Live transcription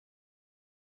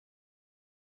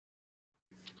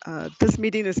This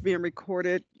meeting is being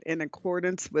recorded in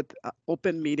accordance with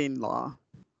open meeting law.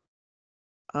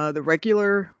 The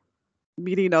regular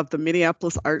meeting of the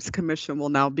Minneapolis Arts Commission will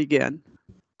now begin.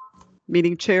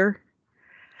 Meeting chair.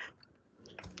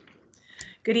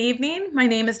 Good evening. My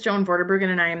name is Joan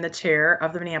Vorderbruggen and I am the chair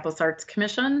of the Minneapolis Arts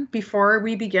Commission. Before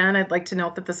we begin, I'd like to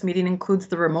note that this meeting includes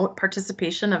the remote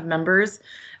participation of members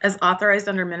as authorized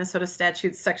under Minnesota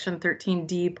Statute Section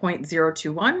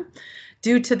 13D.021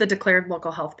 due to the declared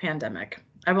local health pandemic.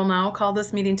 I will now call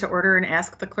this meeting to order and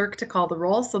ask the clerk to call the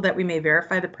roll so that we may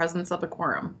verify the presence of a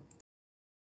quorum.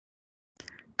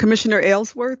 Commissioner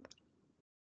Aylesworth.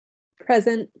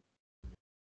 Present.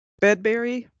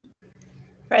 Bedbury.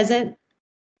 Present.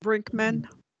 Brinkman.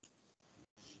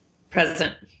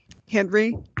 Present.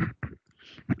 Henry.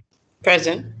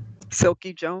 Present.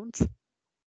 Silky Jones.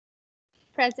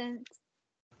 Present.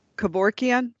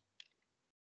 Kevorkian.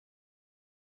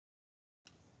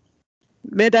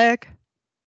 Midag.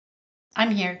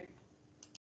 I'm here.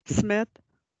 Smith.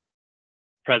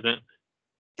 Present.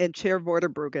 And Chair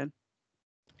Vorderbruggen.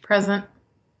 Present.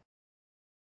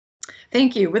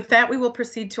 Thank you. With that, we will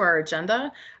proceed to our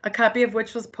agenda, a copy of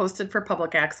which was posted for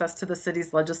public access to the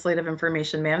city's legislative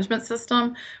information management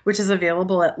system, which is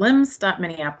available at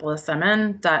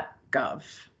lims.minneapolismn.gov.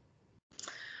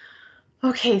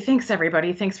 Okay, thanks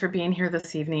everybody. Thanks for being here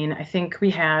this evening. I think we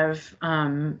have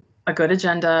a good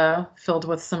agenda filled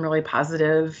with some really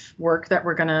positive work that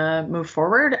we're going to move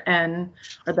forward or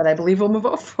that I believe will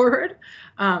move forward,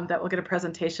 that we'll get a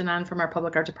presentation on from our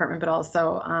public art department, but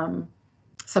also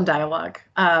some dialogue.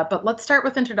 But let's start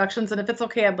with introductions. And if it's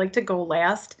okay, I'd like to go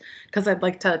last because I'd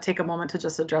like to take a moment to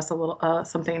just address a little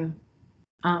something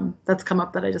that's come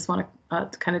up that I just want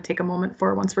to kind of take a moment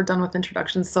for once we're done with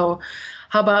introductions. So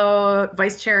how about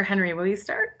Vice Chair Henry, will you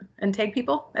start and tag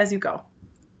people as you go?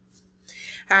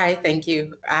 Hi, thank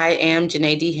you. I am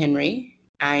Janae D. Henry.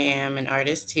 I am an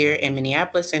artist here in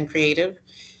Minneapolis and creative.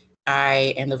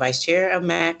 I am the vice chair of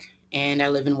MAC, and I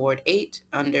live in Ward 8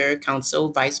 under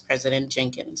Council Vice President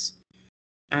Jenkins.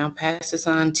 I'll pass this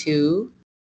on to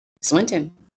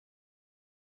Swinton.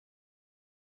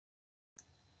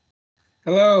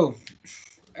 Hello,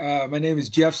 my name is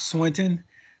Jeff Swinton.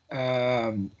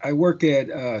 I work at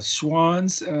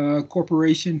Schwann's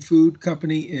Corporation Food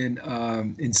Company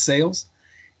in sales,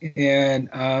 and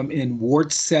I'm in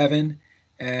Ward 7.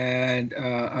 And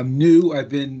I'm new. I've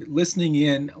been listening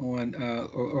in on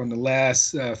the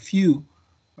last few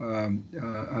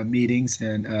meetings,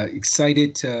 and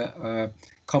excited to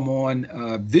come on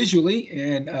visually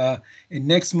and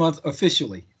next month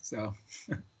officially. So,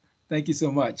 thank you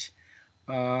so much.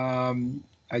 I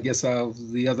guess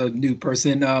the other new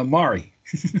person, Mari.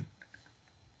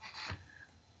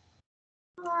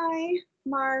 Hi,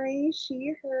 Mari,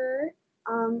 she, her.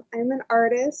 I'm an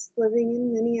artist living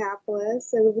in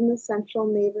Minneapolis. I live in the central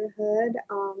neighborhood,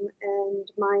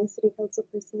 and my city council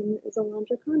person is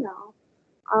Alondra Cornell.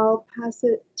 I'll pass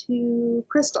it to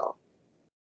Crystal.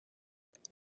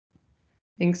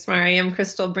 Thanks, Mari. I'm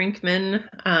Crystal Brinkman,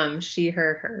 she,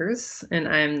 her, hers, and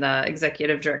I'm the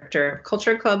Executive Director of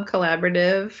Culture Club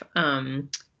Collaborative,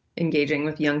 engaging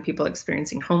with young people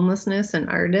experiencing homelessness and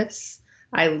artists.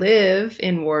 I live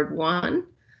in Ward 1.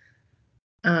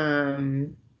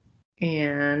 And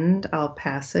I'll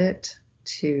pass it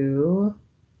to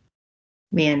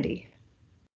Mandy.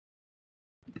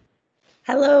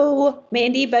 Hello,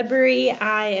 Mandy Bedbury.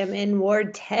 I am in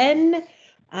Ward 10. Is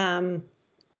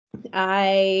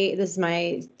this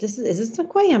not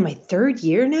quite on my third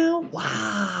year now?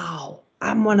 Wow.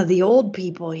 I'm one of the old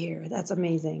people here. That's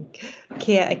amazing.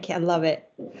 I can't love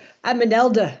it. I'm an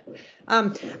elder.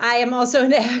 I am also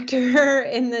an actor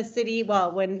in the city,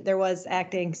 well, when there was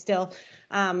acting still,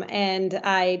 and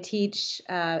I teach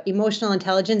emotional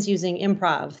intelligence using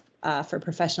improv for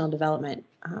professional development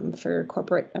for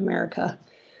corporate America.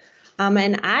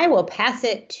 And I will pass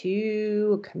it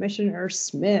to Commissioner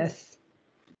Smith.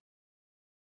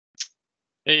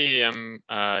 Hey, I'm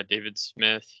David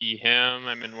Smith, he, him.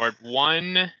 I'm in Ward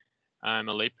 1. I'm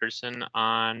a layperson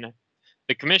on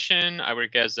the commission. I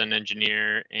work as an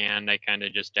engineer, and I kind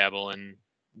of just dabble in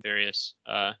various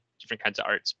different kinds of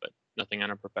arts, but nothing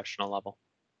on a professional level.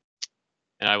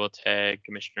 And I will tag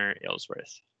Commissioner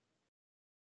Aylesworth.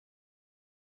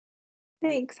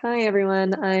 Thanks. Hi,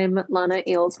 everyone. I'm Lana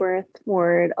Aylesworth,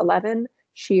 Ward 11,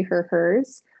 she, her,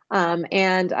 hers.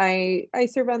 And I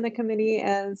serve on the committee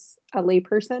as a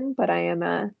layperson, but I am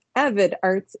an avid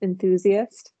arts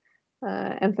enthusiast,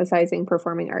 emphasizing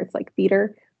performing arts like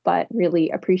theater, but really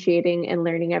appreciating and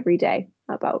learning every day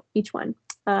about each one.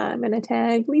 I'm going to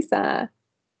tag Lisa.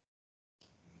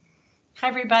 Hi,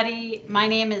 everybody. My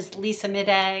name is Lisa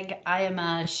Midag. I am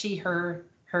a she, her,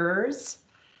 hers,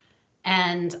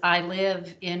 and I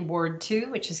live in Ward 2,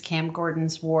 which is Cam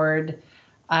Gordon's ward.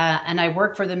 And I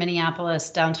work for the Minneapolis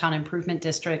Downtown Improvement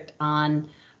District on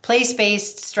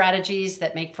place-based strategies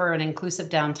that make for an inclusive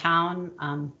downtown.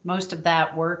 Most of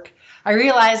that work, I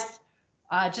realized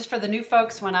just for the new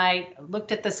folks, when I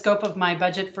looked at the scope of my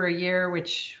budget for a year,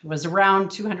 which was around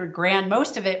 200 grand,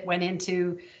 most of it went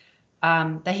into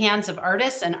the hands of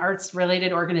artists and arts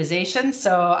related organizations.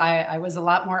 So I was a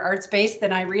lot more arts based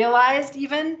than I realized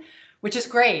even, which is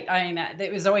great. I mean,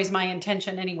 it was always my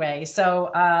intention anyway.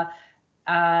 So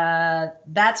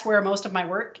that's where most of my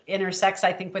work intersects,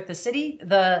 I think, with the city.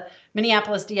 The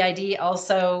Minneapolis DID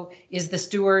also is the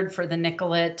steward for the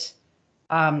Nicollet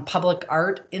public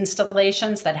art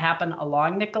installations that happen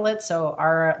along Nicollet. So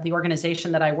the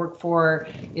organization that I work for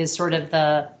is sort of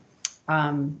the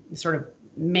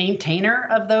maintainer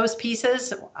of those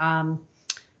pieces.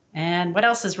 And what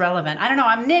else is relevant? I don't know,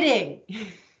 I'm knitting.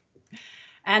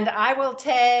 And I will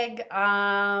tag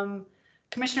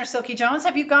Commissioner Silky Jones.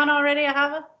 Have you gone already,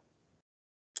 Ahava?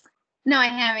 No, I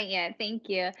haven't yet. Thank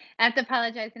you. I have to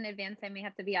apologize in advance. I may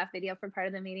have to be off video for part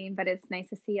of the meeting, but it's nice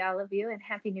to see all of you and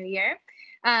Happy New Year.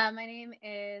 My name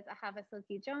is Ahava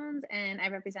Silky Jones and I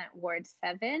represent Ward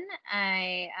 7.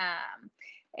 I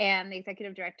am the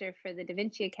executive director for the Da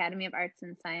Vinci Academy of Arts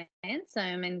and Science. So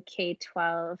I'm in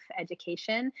K-12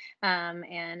 education and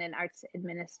an arts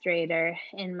administrator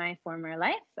in my former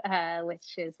life,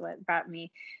 which is what brought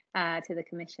me to the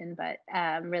commission, but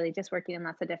really just working in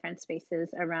lots of different spaces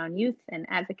around youth and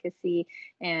advocacy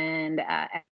and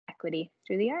equity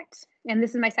through the arts. And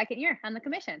this is my second year on the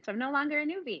commission, so I'm no longer a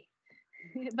newbie,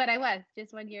 but I was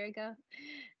just 1 year ago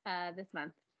this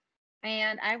month.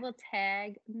 And I will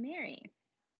tag Mary.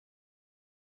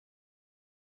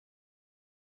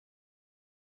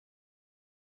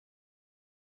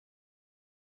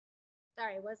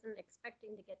 Sorry, I wasn't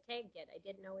expecting to get tagged yet. I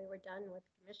didn't know we were done with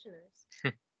commissioners.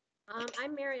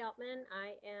 I'm Mary Altman.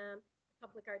 I am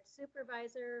public arts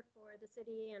supervisor for the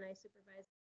city and I supervise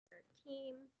our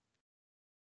team.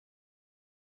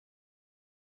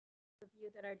 The of you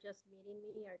that are just meeting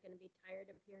me are going to be tired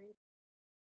of hearing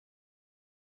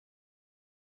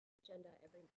agenda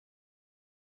every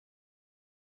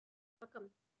welcome.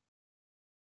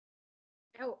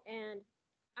 Oh, and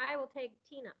I will take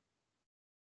Tina.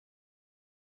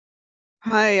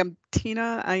 Hi, I'm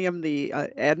Tina. I am the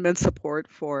admin support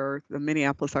for the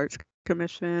Minneapolis Arts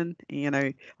Commission, and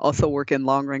I also work in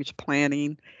long range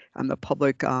planning. I'm the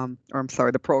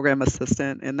the program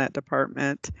assistant in that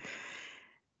department.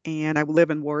 And I live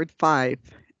in Ward 5.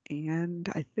 And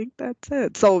I think that's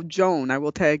it. So Joan, I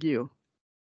will tag you.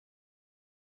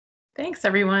 Thanks,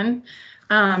 everyone.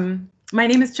 My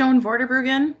name is Joan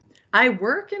Vorderbruggen. I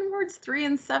work in Wards 3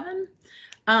 and 7.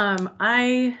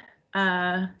 I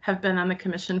have been on the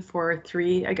commission for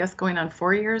 3, I guess going on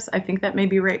 4 years. I think that may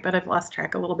be right, but I've lost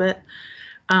track a little bit.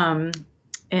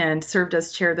 And served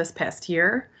as chair this past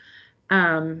year.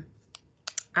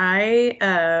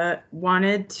 I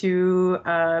wanted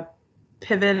to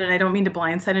pivot, and I don't mean to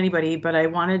blindside anybody, but I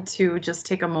wanted to just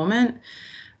take a moment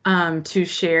to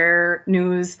share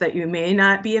news that you may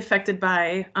not be affected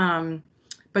by,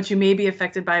 but you may be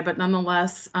affected by, but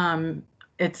nonetheless,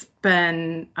 it's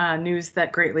been news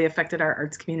that greatly affected our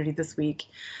arts community this week.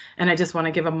 And I just want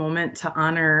to give a moment to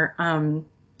honor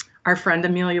our friend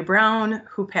Amelia Brown,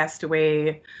 who passed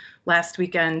away last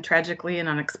weekend tragically and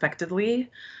unexpectedly.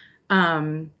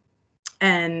 And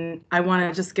I want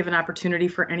to just give an opportunity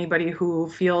for anybody who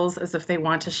feels as if they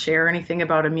want to share anything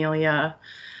about Amelia.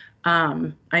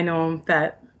 I know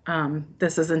that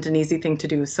this isn't an easy thing to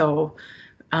do, so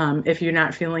if you're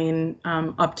not feeling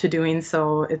up to doing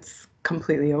so, it's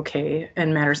completely okay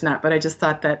and matters not. But I just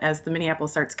thought that as the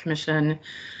Minneapolis Arts Commission,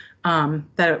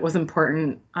 that it was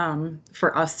important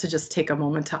for us to just take a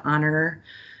moment to honor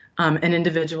an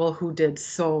individual who did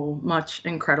so much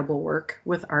incredible work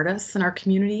with artists in our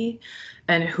community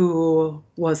and who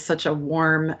was such a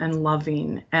warm and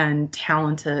loving and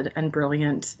talented and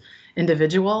brilliant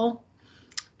individual.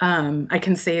 I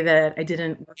can say that I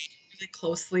didn't work really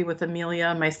closely with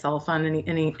Amelia myself on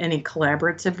any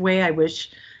collaborative way. I wish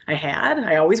I had.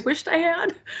 I always wished I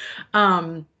had.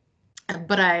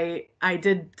 But I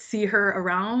did see her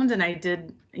around, and I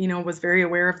did, was very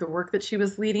aware of the work that she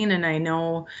was leading, and I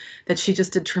know that she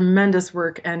just did tremendous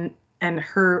work, and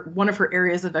one of her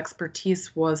areas of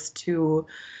expertise was to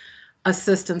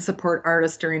assist and support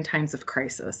artists during times of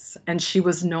crisis. And she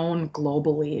was known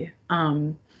globally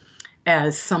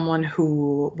as someone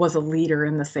who was a leader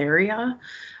in this area.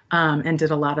 and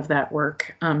did a lot of that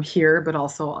work here, but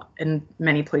also in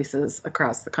many places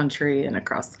across the country and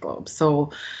across the globe.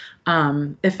 So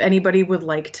if anybody would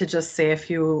like to just say a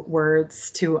few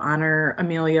words to honor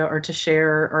Amelia or to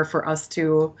share, or for us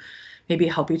to maybe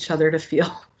help each other to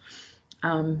feel,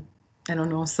 I don't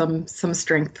know, some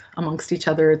strength amongst each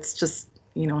other. It's just,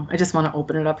 you know, I just want to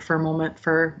open it up for a moment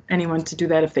for anyone to do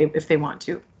that if they want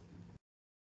to.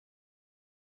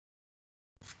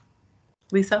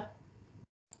 Lisa?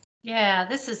 Yeah,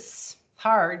 this is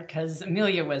hard because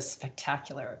Amelia was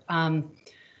spectacular.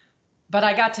 But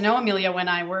I got to know Amelia when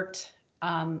I worked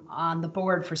on the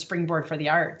board for Springboard for the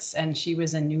Arts, and she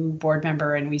was a new board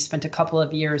member, and we spent a couple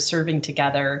of years serving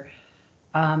together.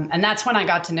 And that's when I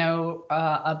got to know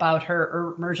about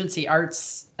her emergency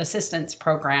arts assistance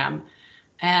program.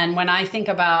 And when I think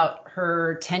about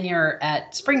her tenure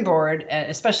at Springboard,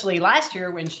 especially last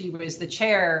year when she was the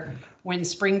chair, when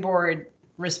Springboard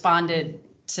responded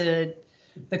to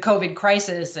the COVID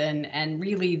crisis, and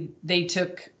really they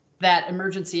took that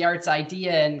emergency arts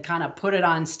idea and kind of put it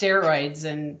on steroids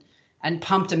and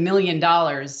pumped $1 million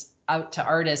out to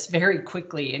artists very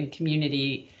quickly in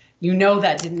community. You know,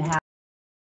 that didn't happen.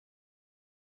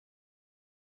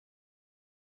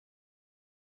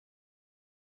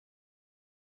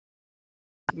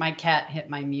 My cat hit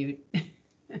my mute.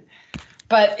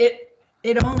 But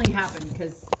it only happened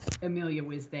because Amelia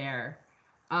was there,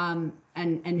 and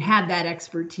had that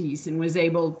expertise and was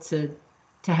able to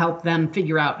help them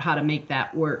figure out how to make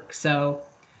that work. So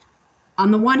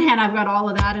on the one hand, I've got all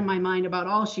of that in my mind about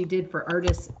all she did for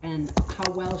artists and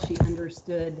how well she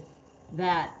understood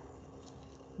that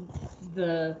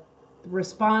the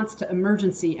response to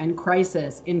emergency and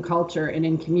crisis in culture and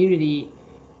in community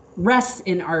rests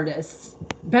in artists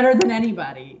better than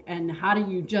anybody. And how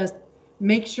do you just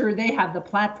make sure they have the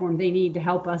platform they need to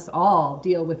help us all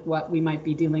deal with what we might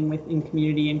be dealing with in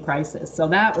community and crisis? So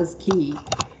that was key.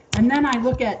 And then I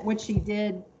look at what she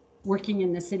did working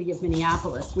in the city of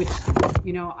Minneapolis, which,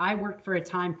 you know, I worked for a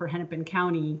time for Hennepin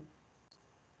County,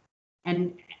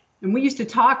 and we used to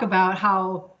talk about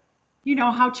how, you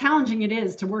know, how challenging it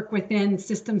is to work within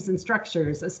systems and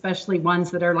structures, especially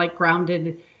ones that are like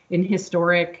grounded in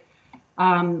historic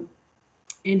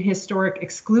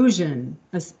exclusion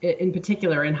in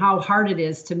particular, and how hard it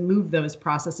is to move those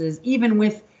processes, even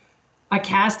with a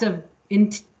cast of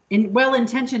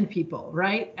well-intentioned people,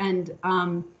 right? And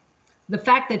the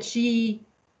fact that she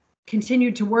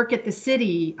continued to work at the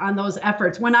city on those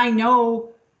efforts, when I know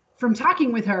from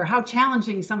talking with her how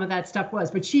challenging some of that stuff was,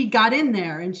 but she got in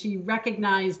there and she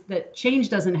recognized that change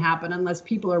doesn't happen unless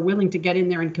people are willing to get in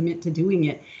there and commit to doing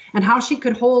it, and how she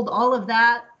could hold all of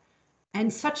that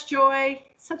and such joy,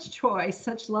 such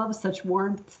love, such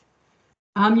warmth.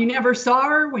 You never saw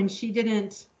her when she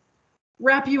didn't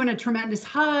wrap you in a tremendous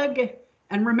hug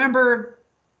and remember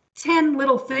 10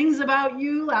 little things about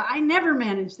you. I never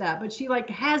managed that, but she like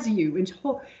has you, and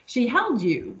she held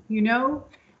you, you know,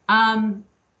 and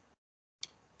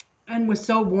was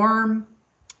so warm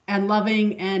and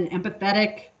loving and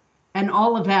empathetic, and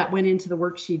all of that went into the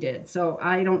work she did. So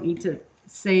I don't need to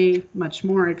say much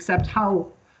more except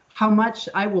how much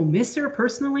I will miss her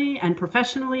personally and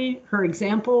professionally, her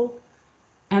example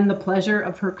and the pleasure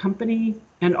of her company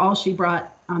and all she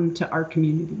brought to our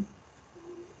community.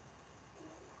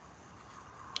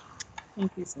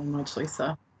 Thank you so much,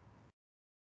 Lisa.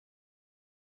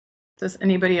 Does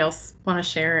anybody else want to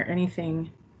share anything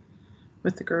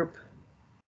with the group?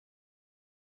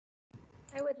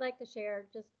 I would like to share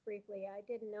just briefly. I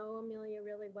didn't know Amelia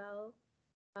really well.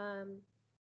 I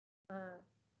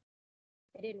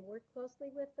didn't work closely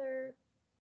with her,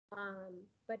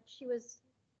 but she was,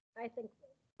 I think,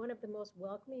 one of the most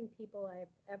welcoming people I've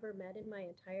ever met in my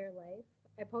entire life.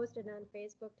 I posted on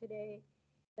Facebook today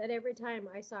that every time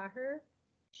I saw her,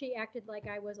 she acted like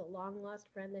I was a long lost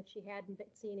friend that she hadn't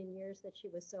seen in years, that she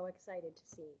was so excited to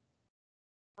see.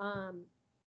 I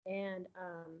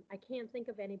can't think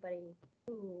of anybody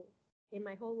who, in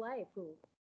my whole life, who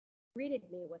greeted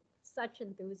me with such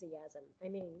enthusiasm. I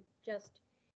mean, just,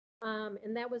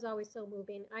 and that was always so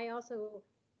moving. I also,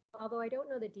 although I don't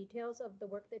know the details of the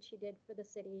work that she did for the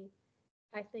city,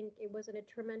 I think it was a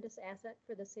tremendous asset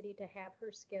for the city to have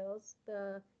her skills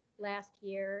the last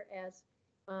year, as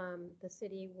the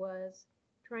city was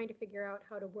trying to figure out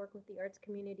how to work with the arts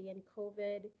community in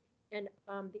COVID, and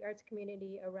the arts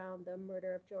community around the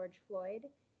murder of George Floyd.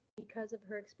 Because of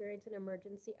her experience in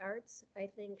emergency arts, I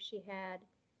think she had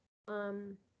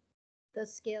the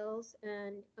skills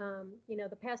and you know,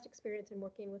 the past experience in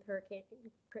working with Hurricane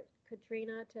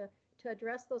Katrina to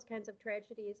address those kinds of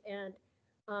tragedies, and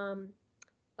I'm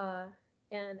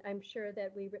sure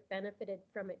that we benefited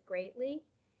from it greatly.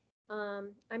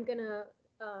 I'm gonna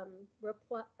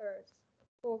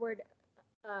forward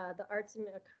the Arts and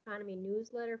Economy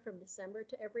newsletter from December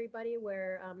to everybody,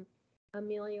 where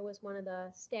Amelia was one of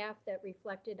the staff that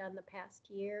reflected on the past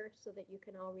year, so that you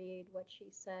can all read what she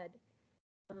said.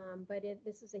 But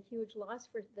this is a huge loss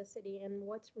for the city, and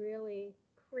what's really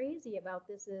crazy about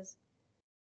this is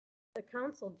the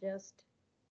council just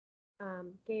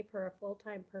gave her a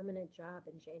full-time permanent job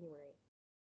in January.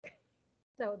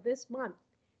 So this month,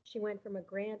 she went from a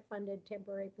grant-funded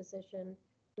temporary position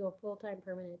to a full-time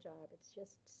permanent job. It's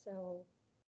just so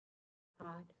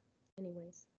odd.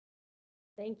 Anyways,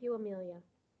 thank you, Amelia.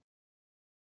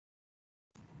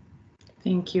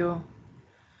 Thank you.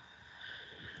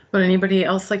 Would anybody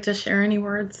else like to share any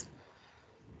words?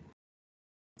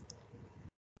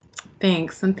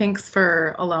 Thanks, and thanks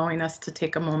for allowing us to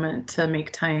take a moment to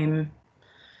make time.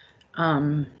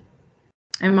 I'm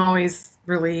always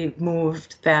really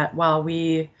moved that while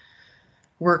we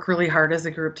work really hard as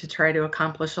a group to try to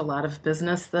accomplish a lot of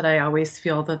business, that I always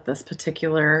feel that this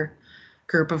particular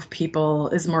group of people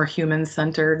is more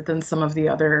human-centered than some of the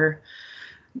other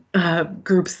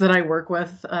groups that I work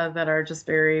with that are just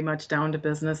very much down to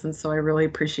business. And so I really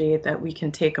appreciate that we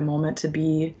can take a moment to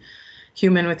be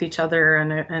human with each other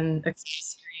and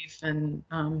express grief and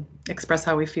express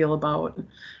how we feel about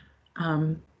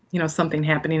something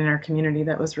happening in our community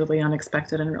that was really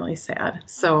unexpected and really sad.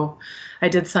 So I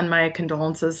did send my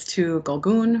condolences to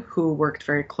Gulgoon, who worked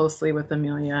very closely with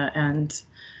Amelia. And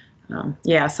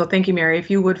yeah, so thank you, Mary. If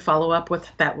you would follow up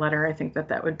with that letter, I think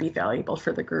that would be valuable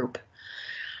for the group.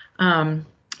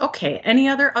 Okay, any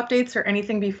other updates or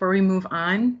anything before we move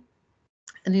on?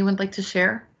 Anyone like to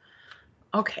share?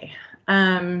 Okay.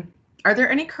 Are there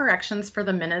any corrections for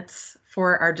the minutes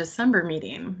for our December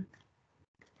meeting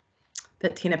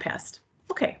that Tina passed?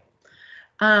 Okay.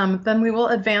 Then we will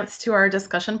advance to our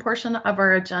discussion portion of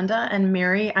our agenda. And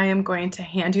Mary, I am going to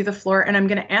hand you the floor, and I'm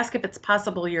going to ask if it's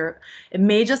possible it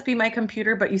may just be my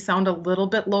computer, but you sound a little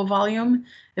bit low volume.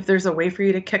 If there's a way for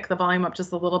you to kick the volume up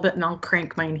just a little bit, and I'll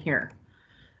crank mine here.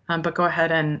 But go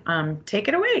ahead and take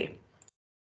it away.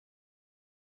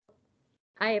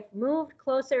 I have moved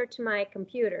closer to my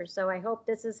computer, so I hope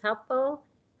this is helpful.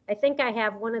 I think I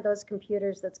have one of those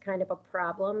computers that's kind of a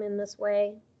problem in this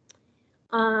way.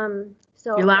 So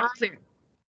you're loud and clear.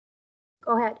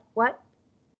 Go ahead. What?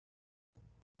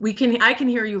 I can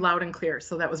hear you loud and clear,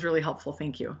 so that was really helpful.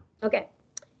 Thank you. Okay.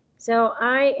 So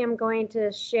I am going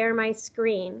to share my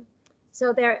screen.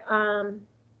 So there,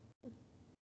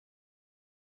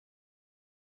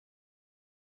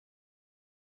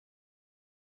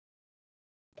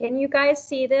 can you guys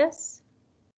see this?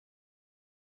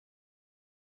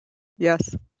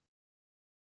 Yes.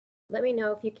 Let me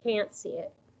know if you can't see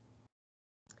it.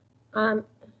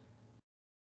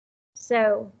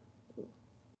 So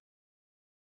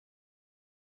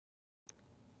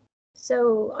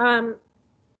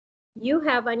you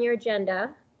have on your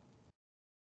agenda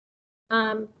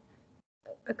a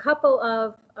couple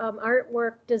of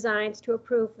artwork designs to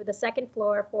approve for the second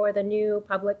floor for the new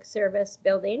public service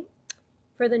building.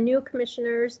 For the new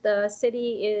commissioners, the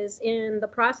city is in the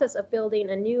process of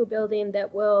building a new building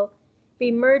that will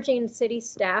be merging city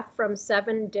staff from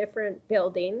 7 different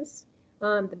buildings.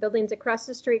 The building's across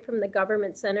the street from the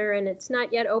government center, and it's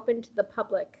not yet open to the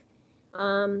public.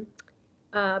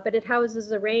 But it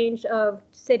houses a range of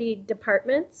city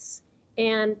departments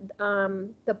and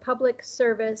the public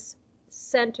service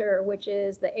center, which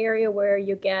is the area where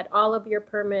you get all of your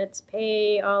permits,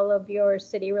 pay all of your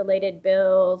city related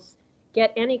bills,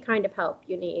 get any kind of help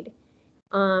you need.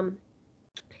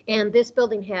 And this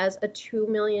building has a $2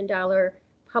 million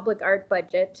public art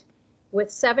budget with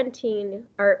 17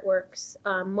 artworks,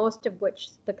 most of which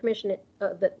the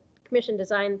commission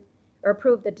designed or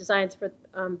approved the designs for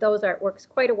those artworks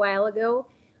quite a while ago.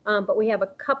 But we have a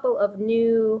couple of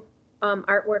new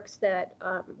artworks that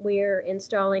we're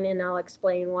installing, and I'll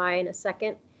explain why in a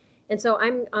second. And so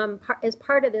I'm, as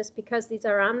part of this, because these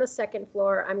are on the second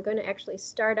floor, I'm going to actually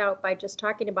start out by just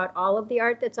talking about all of the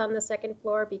art that's on the second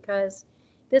floor, because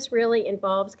this really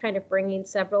involves kind of bringing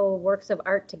several works of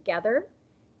art together.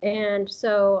 And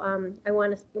so I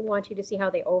want you to see how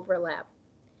they overlap.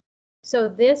 So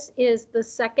this is the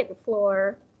second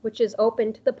floor, which is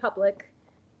open to the public,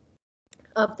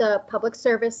 of the Public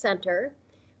Service Center.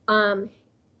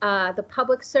 The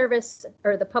Public Service,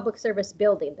 or the Public Service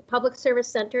Building. The Public Service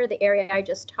Center, the area I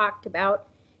just talked about,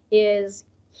 is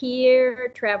here,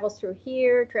 travels through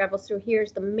here, travels through here.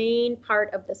 The main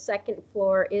part of the second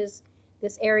floor is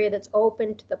this area that's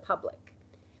open to the public,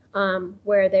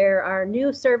 where there are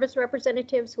new service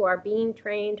representatives who are being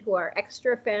trained, who are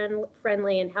extra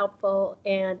friendly and helpful,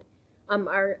 and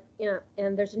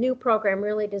and there's a new program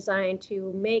really designed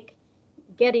to make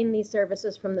getting these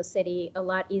services from the city a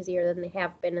lot easier than they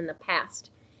have been in the past.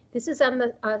 This is on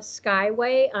the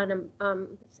Skyway,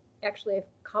 on actually a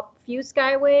few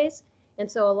Skyways,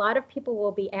 and so a lot of people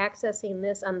will be accessing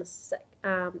this on the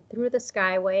through the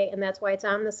Skyway, and that's why it's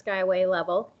on the Skyway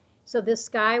level. So this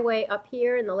Skyway up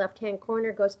here in the left-hand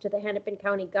corner goes to the Hennepin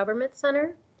County Government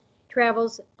Center,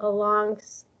 travels along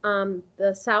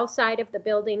the south side of the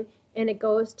building, and it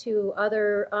goes to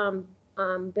other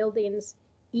buildings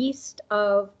east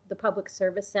of the Public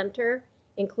Service Center,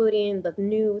 including the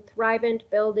new Thrivent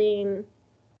building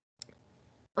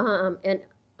and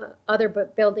other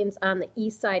buildings on the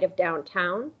east side of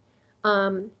downtown.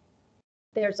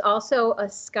 There's also a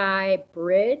sky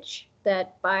bridge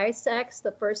that bisects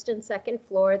the first and second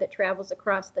floor that travels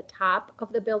across the top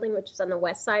of the building, which is on the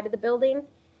west side of the building,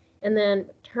 and then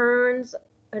turns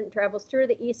and travels through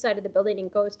the east side of the building and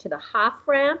goes to the Hoff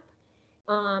ramp,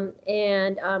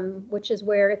 which is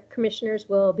where commissioners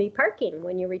will be parking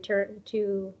when you return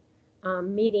to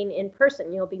meeting in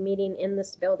person. You'll be meeting in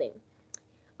this building.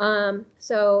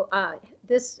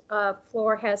 This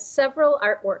floor has several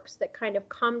artworks that kind of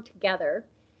come together.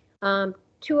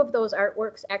 Two of those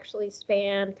artworks actually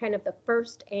span kind of the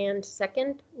first and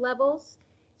second levels.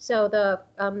 So the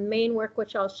main work,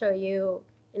 which I'll show you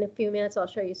in a few minutes, I'll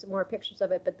show you some more pictures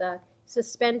of it, but the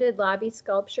suspended lobby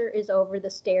sculpture is over the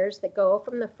stairs that go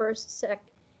from the first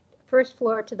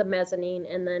floor to the mezzanine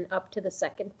and then up to the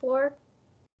second floor.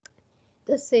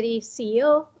 The city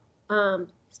seal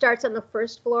starts on the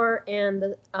first floor, and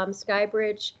the sky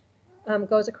bridge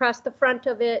goes across the front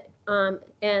of it,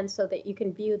 and so that you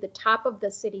can view the top of the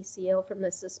city seal from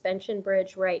the suspension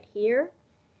bridge right here.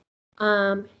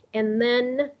 And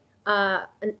then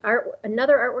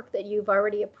another artwork that you've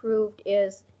already approved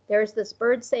is there's this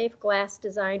bird-safe glass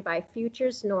design by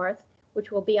Futures North,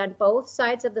 which will be on both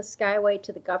sides of the Skyway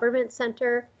to the Government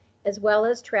Center, as well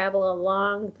as travel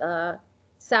along the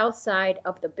south side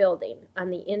of the building on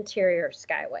the interior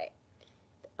Skyway.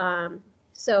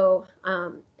 So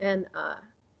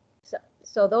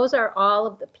those are all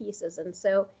of the pieces, and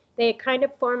so they kind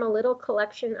of form a little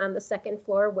collection on the second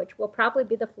floor, which will probably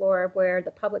be the floor where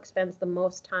the public spends the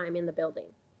most time in the building.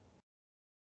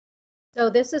 So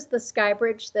this is the sky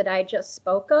bridge that I just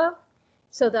spoke of.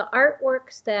 So the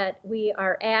artworks that we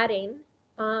are adding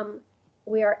on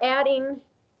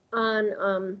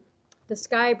the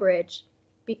sky bridge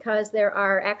because there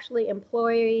are actually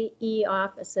employee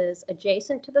offices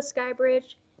adjacent to the sky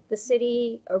bridge. The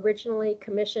city originally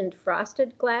commissioned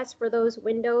frosted glass for those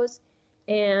windows,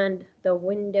 and the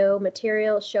window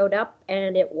material showed up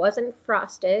and it wasn't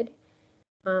frosted.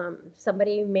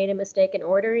 Somebody made a mistake in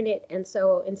ordering it, and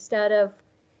so instead of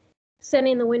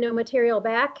sending the window material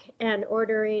back and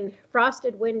ordering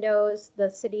frosted windows, the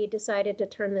city decided to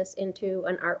turn this into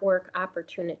an artwork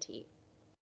opportunity.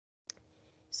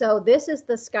 So this is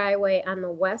the Skyway on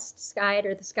the west side,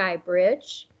 or the Sky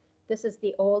Bridge. This is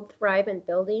the old Thrivent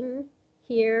building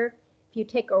here. If you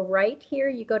take a right here,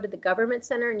 you go to the Government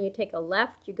Center, and you take a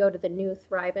left, you go to the new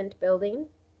Thrivent building.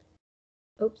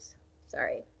 Oops,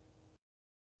 sorry.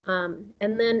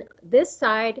 And then this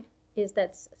side is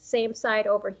that same side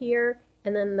over here,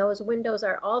 and then those windows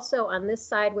are also on this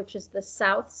side, which is the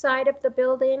south side of the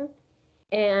building,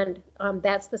 and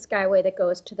that's the Skyway that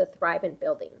goes to the Thrivent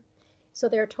building. So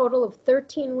there are a total of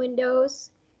 13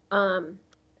 windows. The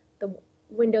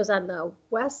windows on the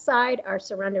west side are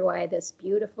surrounded by this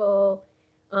beautiful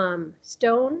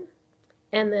stone,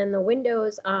 and then the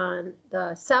windows on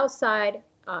the south side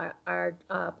are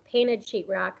painted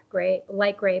sheetrock,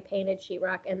 light gray painted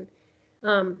sheetrock, and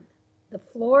the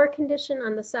floor condition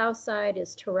on the south side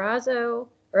is terrazzo,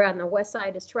 or on the west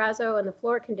side is terrazzo, and the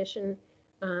floor condition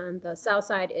on the south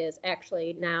side is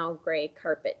actually now gray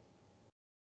carpet.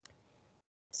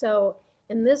 So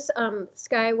in this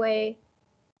Skyway,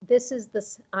 this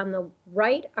is on the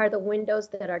right are the windows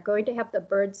that are going to have the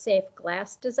bird-safe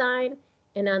glass design,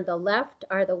 and on the left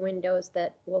are the windows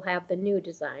that will have the new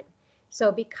design.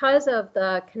 So because of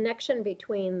the connection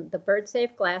between the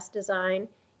bird-safe glass design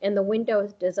and the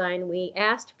windows design, we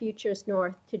asked Futures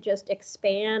North to just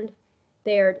expand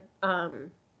their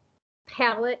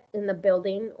palette in the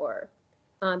building, or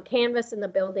canvas in the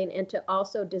building, and to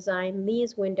also design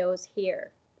these windows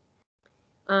here.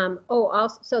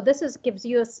 So this gives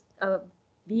you a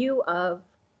view of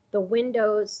the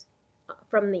windows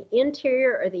from the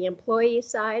interior, or the employee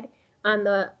side. On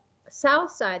the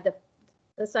south side,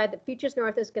 the side that Futures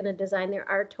North is going to design, there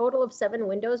are a total of 7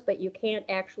 windows, but you can't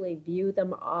actually view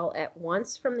them all at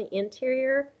once from the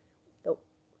interior. The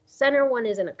center one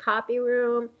is in a copy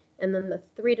room, and then the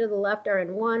 3 to the left are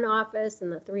in one office,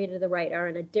 and the 3 to the right are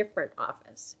in a different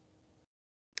office.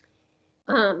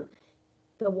 The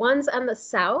ones on the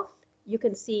south, you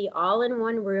can see all in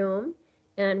one room,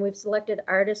 and we've selected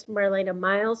artist Marlena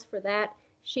Miles for that.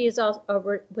 She is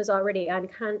also, was already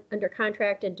under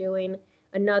contract and doing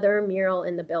another mural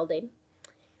in the building.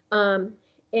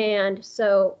 And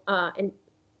so, and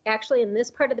actually in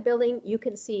this part of the building, you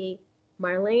can see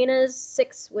Marlena's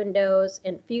 6 windows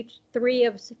and 3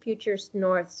 of Futures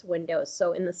North's windows,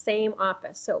 so in the same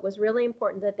office. So it was really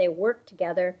important that they work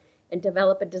together and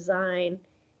develop a design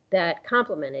that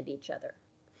complemented each other.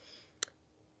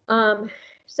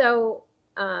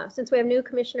 Since we have new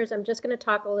commissioners, I'm just going to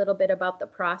talk a little bit about the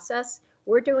process.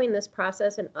 We're doing this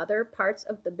process in other parts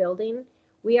of the building.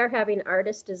 We are having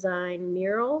artists design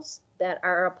murals that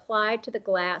are applied to the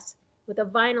glass with a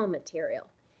vinyl material.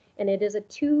 And it is a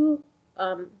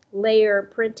 2-layer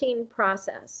printing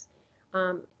process,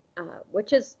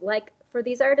 which is like, for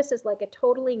these artists, is like a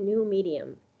totally new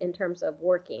medium in terms of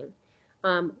working.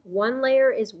 1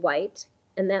 layer is white,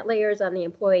 and that layer is on the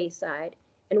employee side,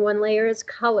 and 1 layer is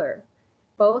color.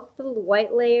 Both the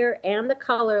white layer and the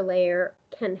color layer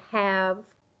can have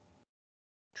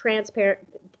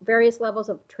various levels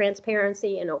of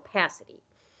transparency and opacity.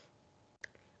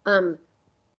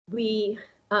 We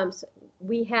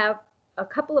have a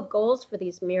couple of goals for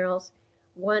these murals.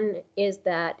 One is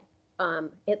that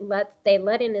they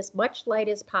let in as much light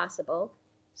as possible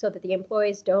so that the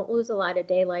employees don't lose a lot of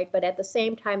daylight, but at the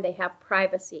same time they have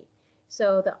privacy.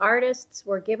 So the artists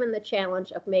were given the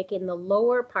challenge of making the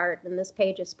lower part, and this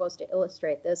page is supposed to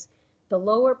illustrate this, the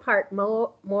lower part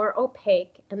more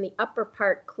opaque and the upper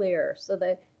part clear. So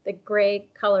the gray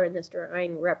color in this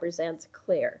drawing represents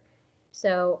clear.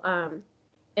 So,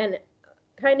 and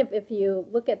kind of if you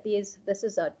look at these, this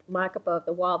is a mock-up of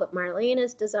the wall that Marlene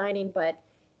is designing, but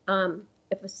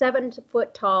if a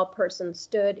 7-foot tall person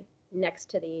stood next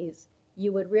to these,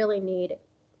 you would really need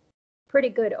pretty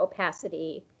good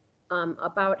opacity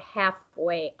about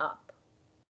halfway up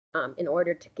in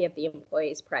order to give the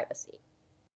employees privacy.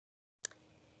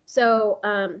 So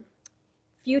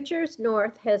Futures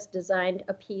North has designed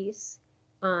a piece.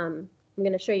 I'm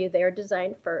going to show you their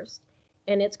design first,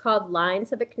 and it's called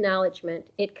Lines of Acknowledgement.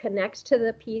 It connects to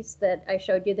the piece that I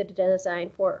showed you the design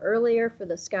for earlier for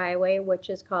the Skyway, which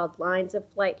is called Lines of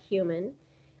Flight Human.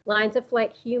 Lines of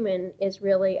Flight Human is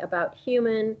really about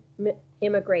human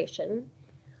immigration.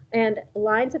 And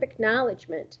Lines of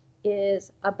Acknowledgement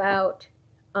is about,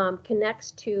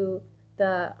 connects to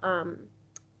the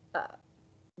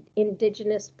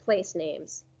indigenous place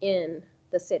names in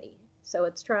the city. So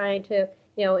it's trying to,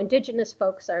 indigenous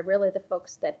folks are really the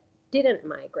folks that didn't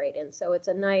migrate. And so it's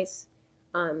a nice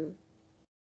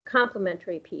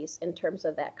complementary piece in terms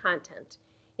of that content.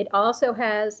 It also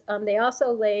has, they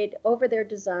also laid over their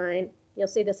design, you'll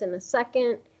see this in a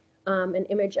second, an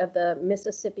image of the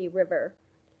Mississippi River.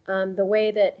 The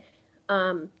way that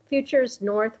Futures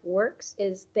North works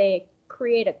is they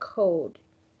create a code.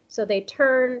 So they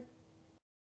turn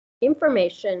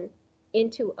information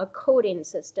into a coding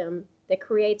system that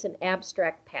creates an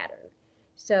abstract pattern.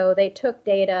 So they took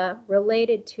data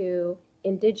related to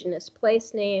indigenous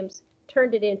place names,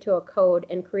 turned it into a code,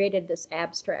 and created this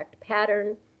abstract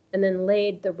pattern, and then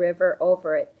laid the river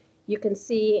over it. You can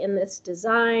see in this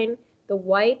design, the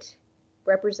white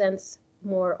represents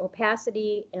more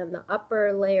opacity, and the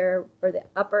upper layer, or the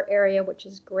upper area, which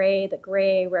is gray, the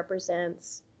gray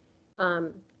represents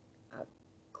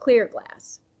clear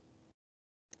glass.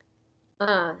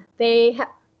 We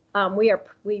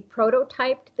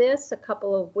prototyped this a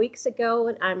couple of weeks ago,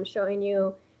 and I'm showing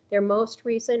you their most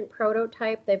recent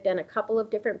prototype. They've done a couple of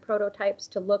different prototypes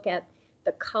to look at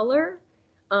the color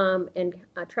and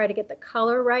try to get the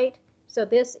color right. So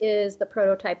this is the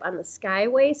prototype on the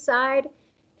Skyway side,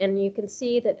 and you can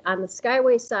see that on the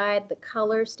Skyway side, the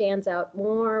color stands out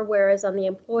more, whereas on the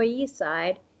employee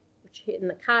side, which in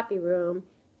the copy room,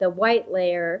 the white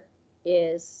layer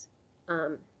is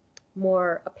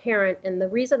more apparent. And the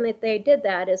reason that they did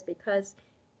that is because,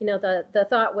 the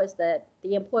thought was that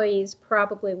the employees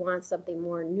probably want something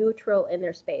more neutral in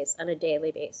their space on a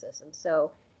daily basis. And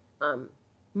so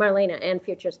Marlena and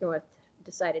Futures North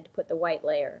decided to put the white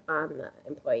layer on the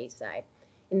employee side.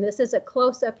 And this is a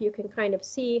close-up. You can kind of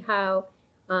see how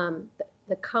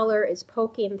the color is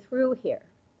poking through here.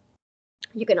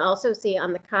 You can also see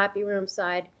on the copy room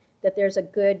side that there's a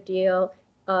good deal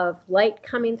of light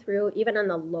coming through, even on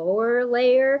the lower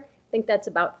layer. I think that's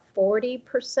about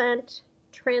 40%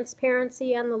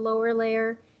 transparency on the lower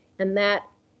layer, and that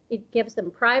it gives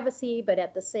them privacy, but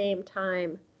at the same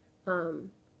time,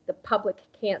 the public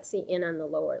can't see in on the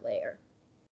lower layer.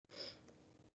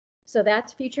 So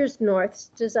that's Futures North's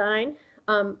design.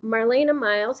 Marlena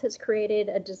Miles has created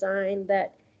a design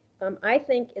that I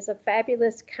think is a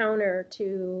fabulous counter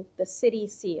to the city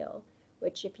seal,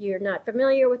 which if you're not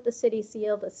familiar with the city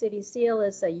seal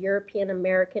is a European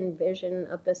American vision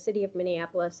of the city of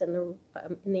Minneapolis and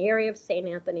in the area of St.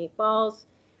 Anthony Falls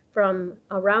from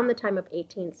around the time of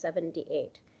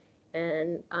 1878.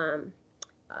 And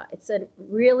it's a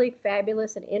really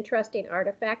fabulous and interesting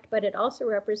artifact, but it also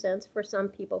represents for some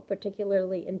people,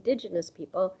 particularly indigenous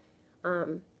people,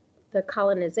 the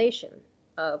colonization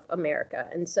of America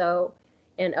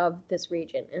and of this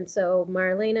region. And so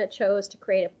Marlena chose to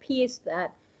create a piece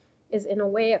that is in a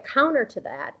way a counter to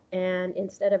that. And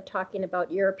instead of talking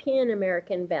about European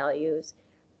American values,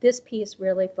 this piece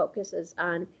really focuses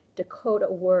on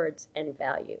Dakota words and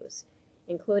values,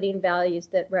 including values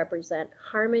that represent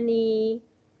harmony,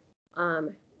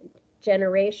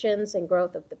 generations and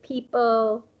growth of the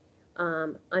people,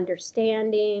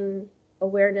 understanding,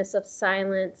 awareness of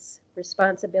silence,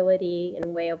 responsibility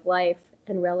and way of life,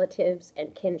 and relatives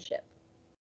and kinship.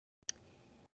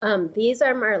 These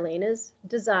are Marlena's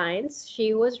designs.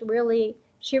 She really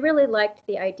liked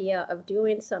the idea of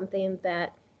doing something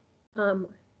that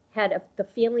had the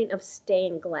feeling of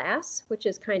stained glass, which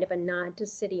is kind of a nod to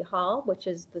City Hall, which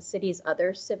is the city's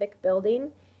other civic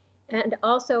building, and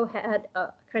also had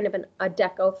a kind of a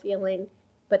deco feeling,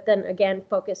 but then again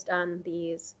focused on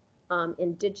these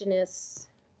indigenous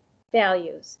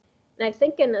values. And I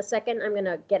think in a second I'm going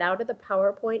to get out of the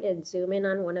PowerPoint and zoom in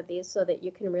on one of these so that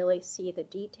you can really see the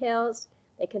details.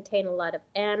 They contain a lot of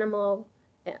animal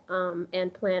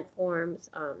and plant forms.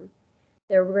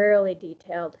 They're really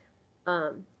detailed. I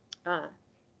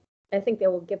think they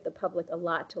will give the public a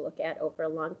lot to look at over a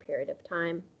long period of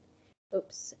time.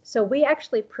 Oops. So we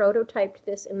actually prototyped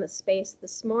this in the space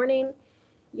this morning.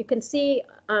 You can see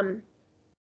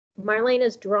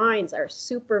Marlena's drawings are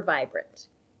super vibrant,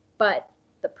 but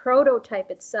the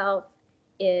prototype itself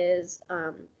is,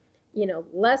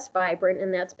 less vibrant,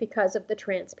 and that's because of the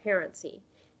transparency.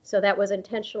 So that was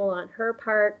intentional on her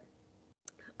part.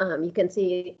 You can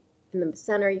see in the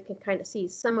center, you can kind of see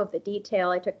some of the detail.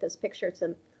 I took this picture, it's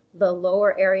in the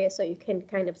lower area, so you can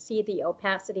kind of see the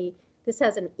opacity. This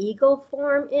has an eagle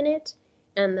form in it,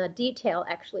 and the detail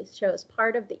actually shows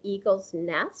part of the eagle's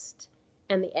nest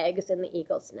and the eggs in the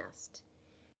eagle's nest.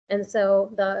 And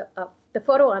so the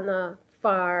photo on the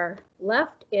far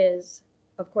left is,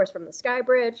 of course, from the Sky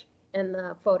Bridge, and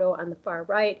the photo on the far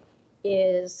right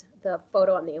is the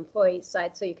photo on the employee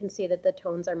side. So you can see that the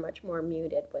tones are much more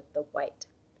muted with the white.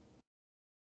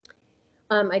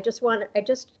 I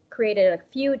just created a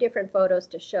few different photos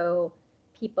to show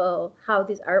people how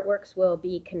these artworks will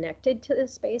be connected to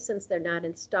this space since they're not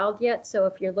installed yet. So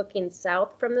if you're looking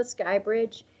south from the Sky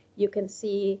Bridge, you can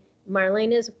see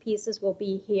Marlena's pieces will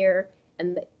be here,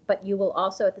 but you will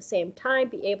also at the same time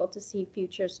be able to see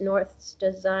Futures North's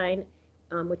design,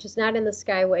 which is not in the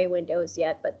Skyway windows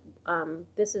yet, but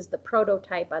this is the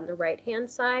prototype on the right-hand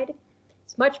side.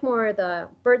 It's much more, the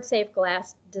bird-safe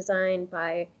glass design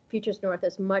by Futures North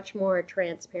is much more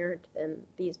transparent than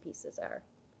these pieces are.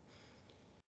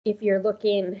 If you're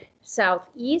looking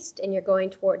southeast and you're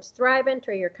going towards Thrivent,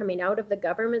 or you're coming out of the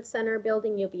Government Center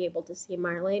building, you'll be able to see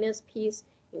Marlena's piece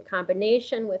in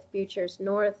combination with Futures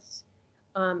North's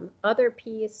other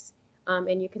piece.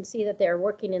 And you can see that they're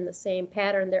working in the same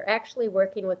pattern. They're actually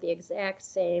working with the exact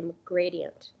same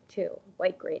gradient too,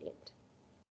 white gradient.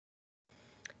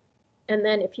 And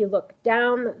then if you look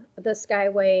down the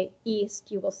Skyway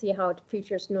east, you will see how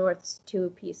Futures North's two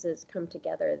pieces come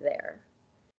together there.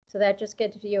 So that just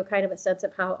gives you kind of a sense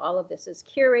of how all of this is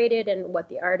curated and what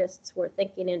the artists were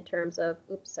thinking in terms of,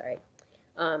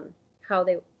 how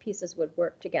the pieces would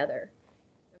work together.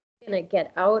 I'm going to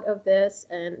get out of this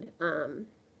and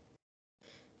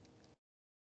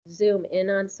zoom in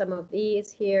on some of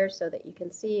these here so that you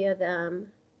can see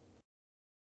them.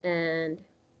 And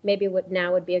maybe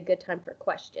now would be a good time for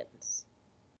questions.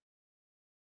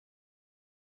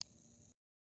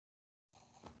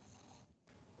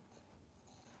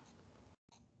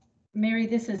 Mary,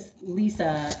 this is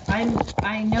Lisa. I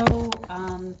know,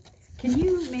 can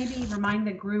you maybe remind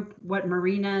the group what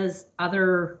Marina's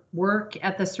other work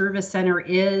at the service center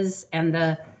is and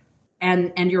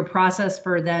your process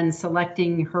for then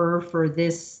selecting her for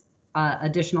this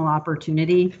additional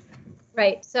opportunity?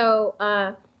 Right. So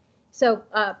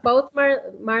both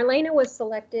Marlena was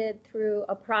selected through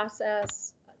a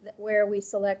process where we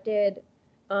selected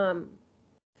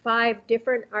 5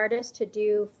 different artists to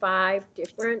do 5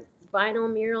 different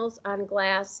vinyl murals on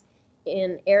glass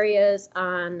in areas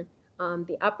on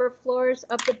the upper floors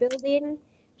of the building.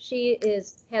 She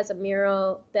has a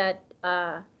mural that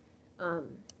um,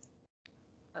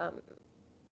 um,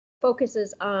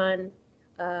 focuses on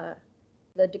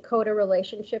the Dakota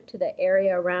relationship to the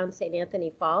area around St.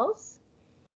 Anthony Falls,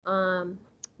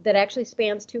 that actually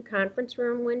spans 2 conference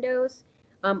room windows.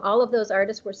 All of those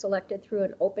artists were selected through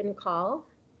an open call.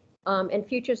 And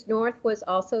Futures North was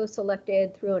also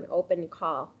selected through an open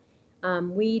call.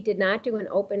 We did not do an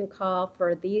open call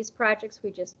for these projects.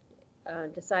 We just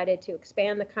decided to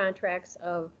expand the contracts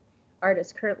of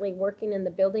artists currently working in the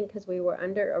building because we were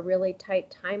under a really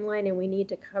tight timeline and we need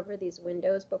to cover these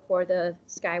windows before the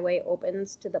Skyway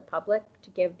opens to the public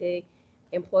to give the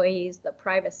employees the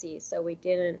privacy. So we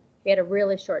had a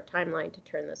really short timeline to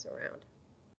turn this around.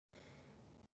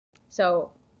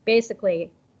 So basically,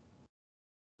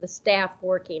 the staff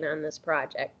working on this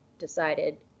project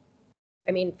decided,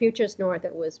 I mean, Futures North,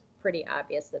 it was pretty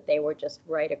obvious that they were just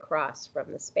right across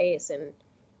from the space, and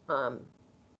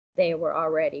they were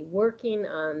already working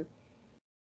on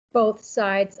both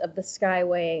sides of the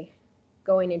Skyway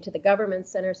going into the government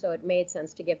center, so it made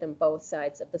sense to give them both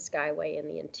sides of the Skyway in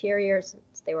the interior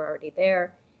since they were already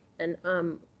there. And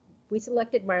we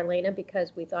selected Marlena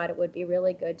because we thought it would be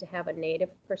really good to have a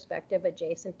native perspective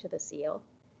adjacent to the seal.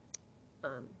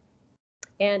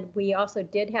 And we also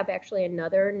did have actually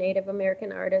another Native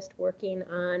American artist working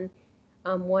on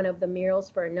one of the murals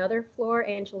for another floor,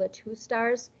 Angela Two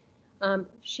Stars.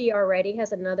 She already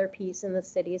has another piece in the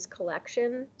city's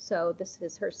collection, so this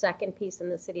is her second piece in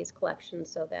the city's collection,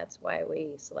 so that's why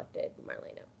we selected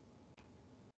Marlena.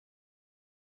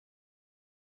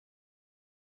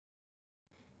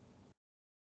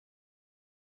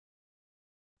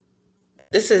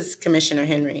 This is Commissioner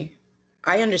Henry.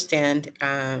 I understand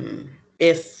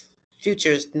if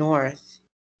Futures North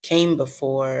came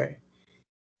before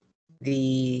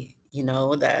the,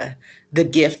 the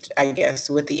gift, I guess,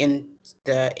 with the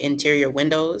interior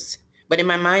windows. But in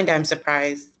my mind, I'm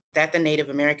surprised that the Native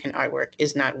American artwork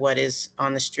is not what is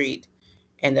on the street,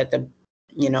 and that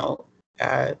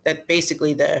that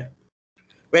basically the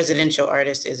residential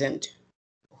artist isn't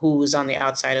who's on the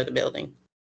outside of the building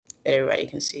that everybody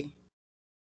can see.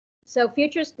 So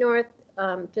Futures North,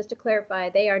 just to clarify,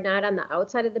 they are not on the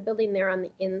outside of the building, they're on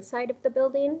the inside of the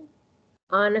building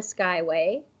on a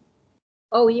skyway.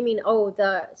 Oh, you mean, so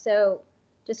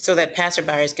that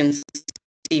passerbyers can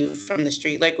see from the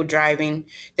street, like we're driving,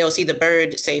 they'll see the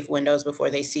bird safe windows before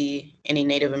they see any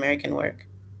Native American work.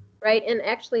 Right, and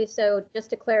actually, so just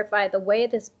to clarify, the way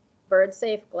this bird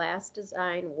safe glass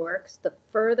design works, the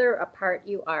further apart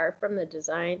you are from the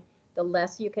design, the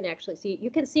less you can actually see. You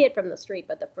can see it from the street,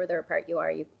 but the further apart you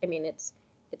are, it's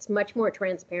much more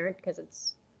transparent because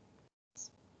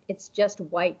it's just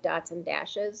white dots and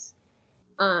dashes.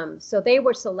 So they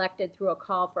were selected through a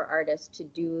call for artists to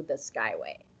do the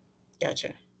Skyway.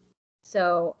 Gotcha.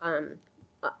 So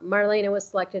Marlena was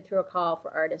selected through a call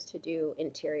for artists to do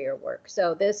interior work.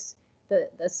 So the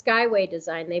Skyway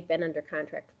design, they've been under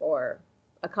contract for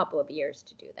a couple of years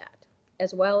to do that,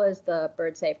 as well as the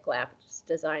bird safe glass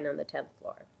design on the 10th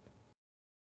floor.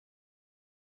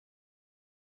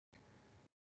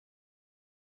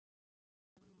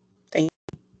 Thank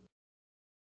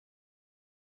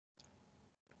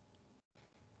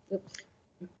you. Oops.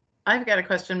 I've got a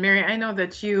question, Mary. I know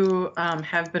that you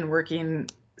have been working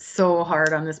so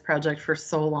hard on this project for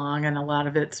so long, and a lot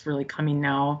of it's really coming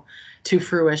now to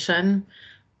fruition.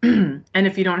 And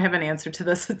if you don't have an answer to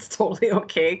this, it's totally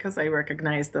okay, because I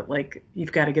recognize that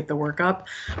you've got to get the work up.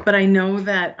 But I know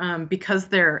that because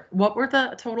what were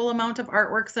the total amount of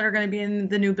artworks that are going to be in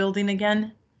the new building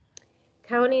again?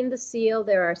 Counting the seal,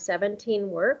 there are 17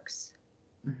 works.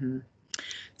 Mm-hmm.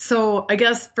 So I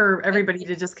guess for everybody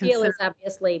to just consider, seal is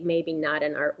obviously maybe not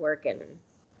an artwork, and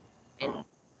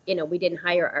we didn't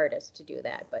hire artists to do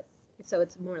that, but so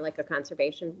it's more like a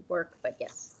conservation work. But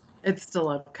yes, it's still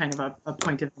a kind of a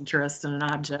point of interest and an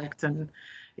object, and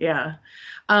yeah,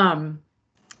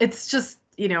 it's just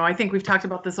I think we've talked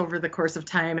about this over the course of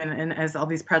time, and as all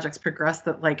these projects progress,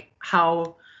 that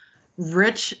how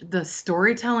rich the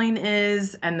storytelling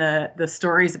is, and the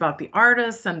stories about the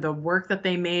artists and the work that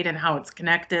they made and how it's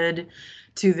connected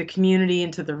to the community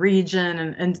and to the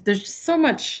region, and there's just so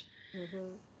much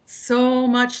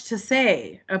to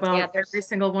say about every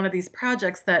single one of these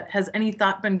projects. That has any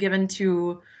thought been given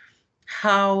to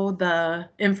how the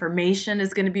information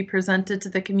is going to be presented to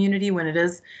the community when it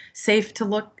is safe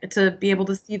to be able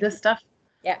to see this stuff?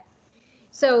 Yeah,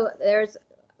 so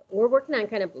we're working on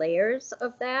kind of layers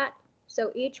of that.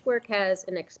 So each work has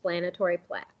an explanatory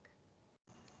plaque.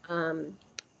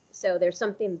 So there's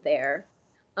something there.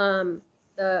 The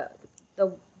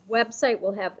website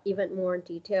will have even more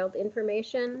detailed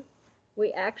information.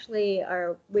 we actually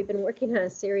we've been working on a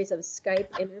series of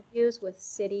Skype interviews with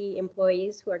city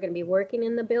employees who are going to be working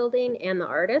in the building and the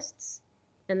artists.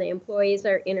 And the employees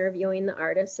are interviewing the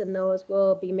artists, and those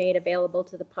will be made available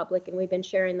to the public. And we've been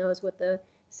sharing those with the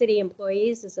city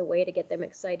employees as a way to get them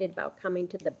excited about coming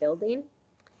to the building.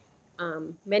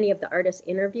 Many of the artists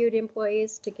interviewed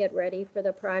employees to get ready for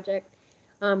the project.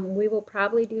 We will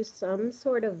probably do some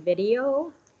sort of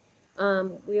video.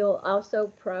 We'll also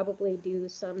probably do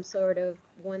some sort of,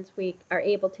 once we are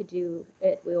able to do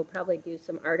it, we will probably do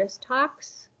some artist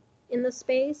talks in the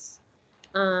space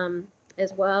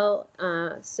as well.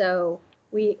 So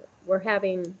we're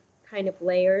having kind of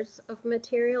layers of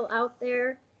material out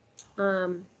there.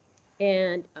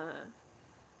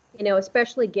 You know,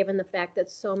 especially given the fact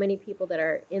that so many people that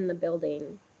are in the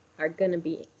building are going to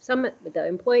be, the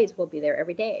employees will be there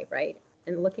every day, right?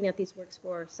 And looking at these works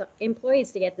for some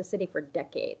employees to get the city for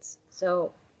decades.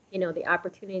 So, you know, the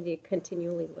opportunity to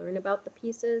continually learn about the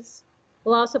pieces.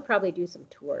 We'll also probably do some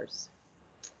tours.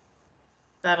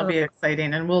 That'll be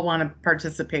exciting, and we'll want to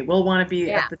participate. We'll want to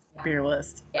be at the top of your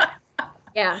list. Yeah.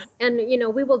 Yeah. And, you know,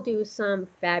 we will do some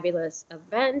fabulous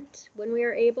event when we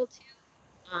are able to.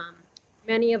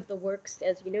 Many of the works,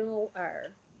 as you know, are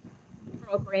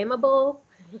programmable.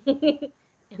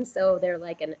 And so they're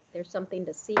like, there's something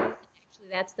to see. Actually,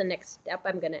 that's the next step.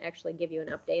 I'm going to actually give you an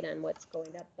update on what's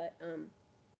going up. But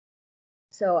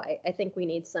so I think we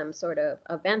need some sort of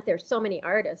event. There's so many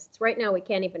artists. Right now, we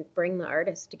can't even bring the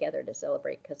artists together to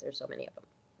celebrate because there's so many of them.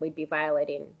 We'd be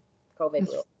violating COVID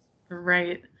rules.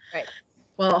 Right. Right.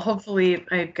 Well, hopefully,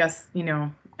 I guess, you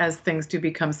know, as things do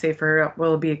become safer, it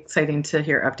will be exciting to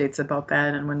hear updates about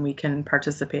that and when we can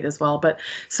participate as well. But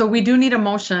so we do need a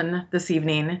motion this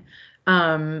evening.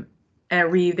 Are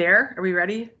we there? Are we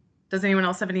ready? Does anyone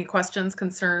else have any questions,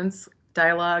 concerns,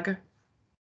 dialogue?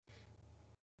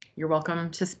 You're welcome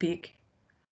to speak.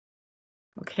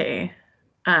 Okay.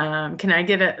 Can I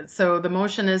get it? So the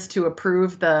motion is to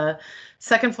approve the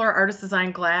second floor artist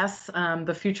design glass,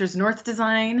 the Futures North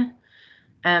design,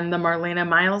 and the Marlena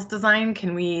Miles design.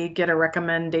 Can we get a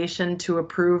recommendation to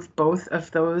approve both of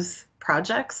those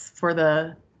projects for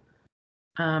the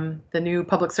new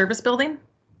public service building?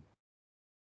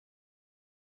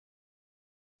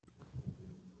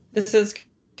 This is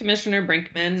Commissioner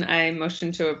Brinkman. I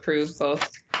motion to approve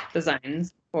both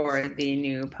designs for the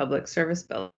new public service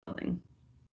building.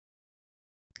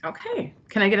 Okay.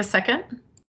 Can I get a second?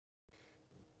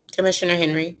 Commissioner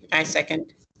Henry, I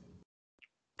second.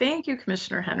 Thank you,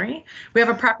 Commissioner Henry. We have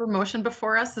a proper motion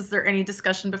before us. Is there any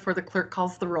discussion before the clerk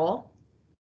calls the roll?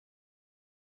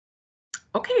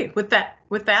 Okay, with that,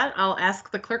 I'll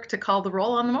ask the clerk to call the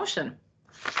roll on the motion.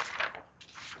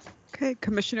 Okay,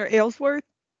 Commissioner Aylesworth,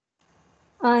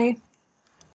 Aye.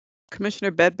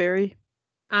 Commissioner Bedbury,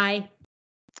 Aye.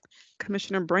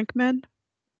 Commissioner Brinkman,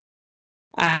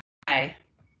 Aye.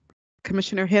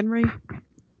 Commissioner Henry,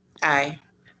 Aye.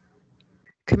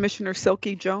 Commissioner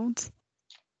Silky Jones,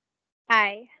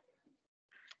 Aye.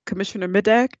 Commissioner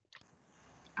Middag,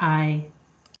 Aye.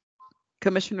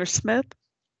 Commissioner Smith,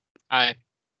 Aye.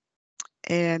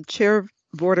 and Chair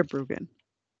Vorderbruggen.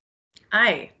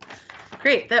 Aye.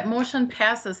 Great, that motion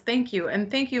passes. Thank you. And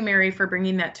thank you, Mary, for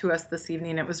bringing that to us this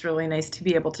evening. It was really nice to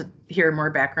be able to hear more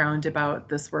background about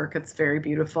this work. It's very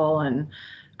beautiful, and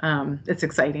it's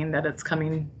exciting that it's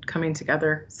coming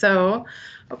together. So,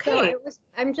 okay. So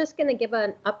I'm just going to give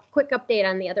a quick update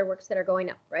on the other works that are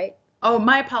going up, right? Oh,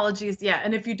 my apologies. Yeah,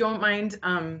 and if you don't mind,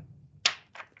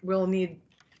 we'll need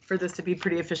for this to be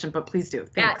pretty efficient, but please do.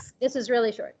 Thanks. Yeah, this is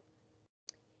really short.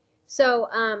 So,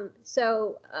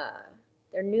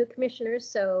 they're new commissioners,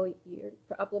 so you're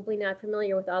probably not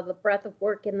familiar with all the breadth of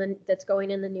work that's going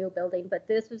in the new building. But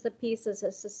this was a piece as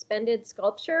a suspended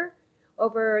sculpture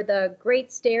over the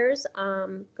great stairs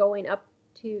going up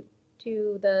to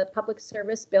the public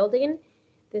service building.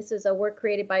 This is a work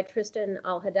created by Tristan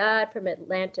Al-Haddad from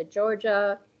Atlanta,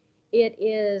 Georgia. It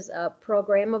is a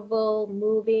programmable,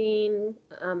 moving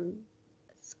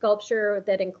sculpture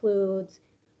that includes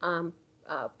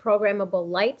programmable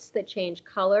lights that change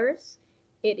colors.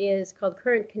 It is called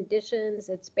Current Conditions.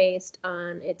 It's based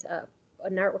on, it's an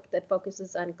artwork that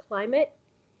focuses on climate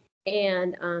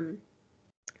and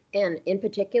in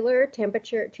particular,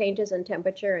 temperature changes in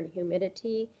temperature and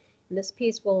humidity. And this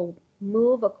piece will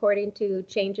move according to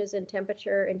changes in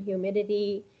temperature and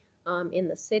humidity in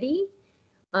the city.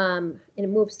 And it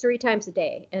moves 3 times a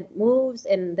day. And it moves,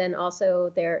 and then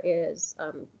also there is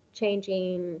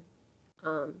changing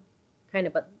kind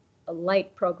of a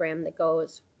light program that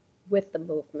goes with the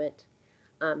movement.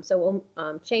 So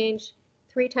we'll change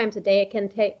 3 times a day.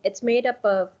 It's made up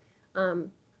of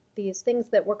these things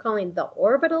that we're calling the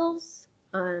orbitals,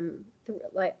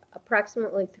 like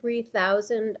approximately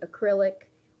 3,000 acrylic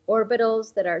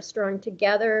orbitals that are strung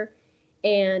together,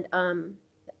 and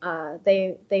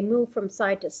they move from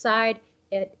side to side.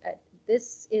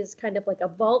 This is kind of like a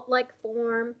vault-like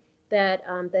form that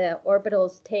the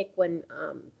orbitals take when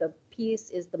the piece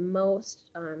is the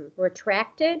most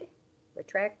retracted,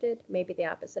 maybe the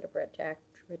opposite of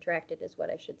retracted is what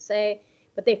I should say,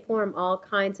 but they form all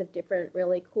kinds of different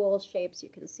really cool shapes. You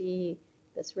can see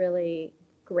this really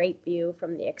great view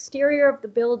from the exterior of the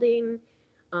building.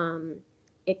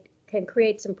 It can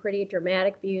create some pretty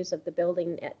dramatic views of the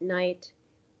building at night,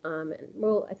 and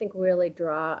will, I think, really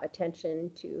draw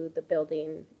attention to the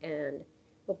building and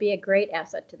will be a great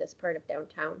asset to this part of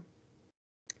downtown.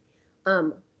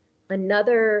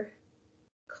 Another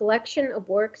collection of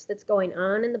works that's going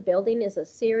on in the building is a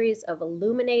series of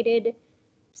illuminated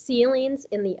ceilings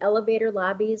in the elevator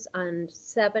lobbies on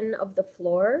 7 of the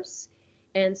floors.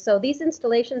 And so these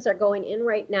installations are going in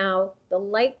right now. The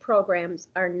light programs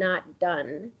are not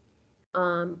done.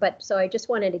 But so I just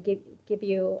wanted to give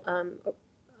you a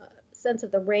sense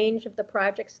of the range of the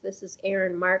projects. This is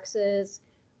Aaron Marx's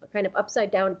kind of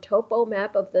upside down topo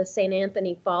map of the St.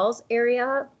 Anthony Falls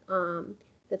area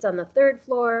that's on the 3rd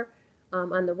floor.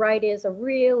 On the right is a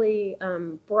really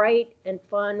bright and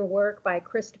fun work by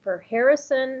Christopher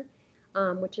Harrison,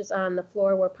 which is on the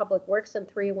floor where Public Works and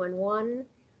 311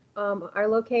 are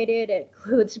located. It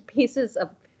includes pieces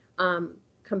of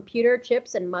computer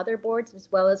chips and motherboards,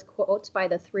 as well as quotes by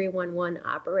the 311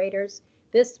 operators.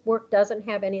 This work doesn't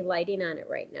have any lighting on it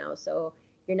right now, so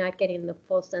you're not getting the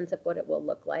full sense of what it will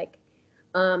look like.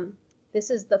 This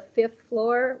is the 5th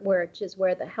floor, which is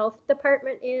where the health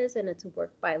department is, and it's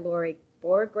work by Lori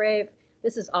Borgrave.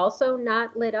 This is also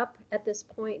not lit up at this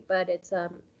point, but it's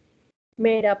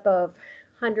made up of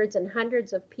hundreds and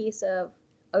hundreds of pieces of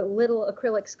little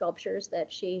acrylic sculptures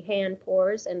that she hand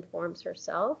pours and forms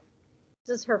herself.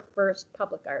 This is her first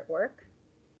public artwork.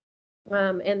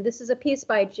 And this is a piece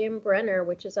by Jim Brenner,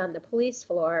 which is on the police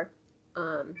floor,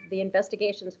 the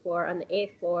investigations floor on the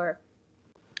 8th floor.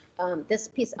 This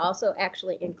piece also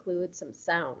actually includes some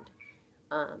sound,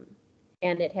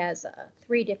 and it has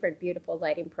 3 different beautiful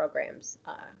lighting programs.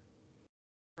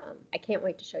 I can't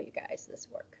wait to show you guys this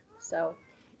work. So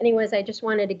anyways, I just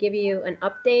wanted to give you an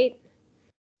update.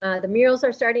 The murals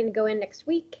are starting to go in next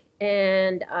week,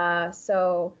 and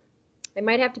so I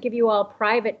might have to give you all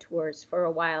private tours for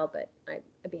a while, but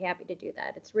I'd be happy to do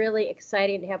that. It's really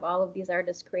exciting to have all of these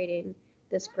artists creating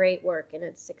this great work, and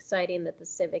it's exciting that the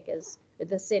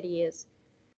city is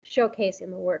showcasing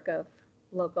the work of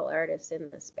local artists in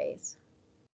the space.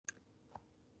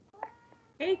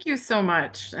 Thank you so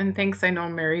much, and thanks. I know,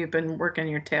 Mary, you've been working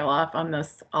your tail off on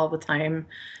this all the time.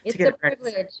 It's a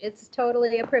privilege. It's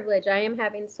totally a privilege. I am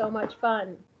having so much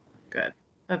fun. Good.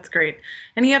 That's great.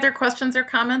 Any other questions or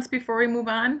comments before we move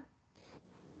on?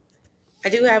 I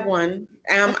do have one.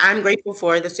 I'm grateful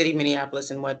for the city of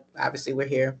Minneapolis and what obviously we're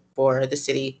here for the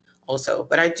city also,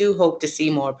 but I do hope to see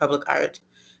more public art,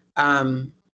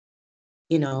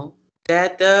 you know,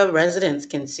 that the residents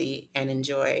can see and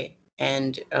enjoy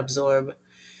and absorb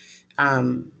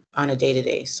on a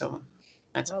day-to-day. So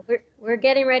that's well, we're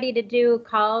getting ready to do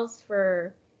calls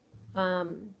for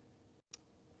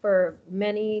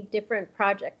many different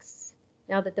projects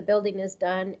now that the building is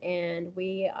done, and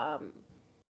we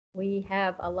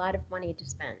have a lot of money to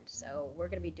spend, so we're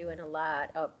going to be doing a lot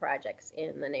of projects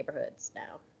in the neighborhoods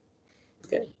now.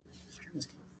 Good.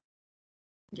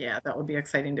 Yeah, that would be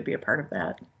exciting to be a part of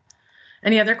that.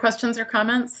 Any other questions or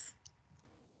comments?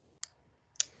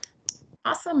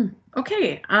 Awesome.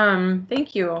 Okay,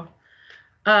 thank you.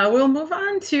 We'll move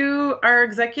on to our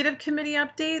executive committee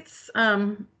updates.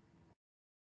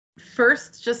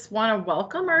 First, just want to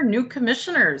welcome our new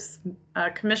commissioners,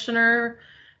 Commissioner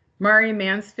Mari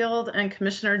Mansfield and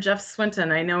Commissioner Jeff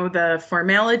Swinton. I know the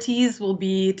formalities will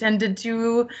be tended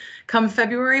to come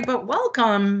February, but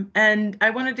welcome. And I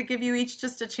wanted to give you each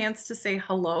just a chance to say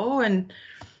hello. And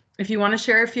if you want to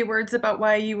share a few words about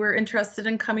why you were interested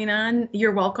in coming on,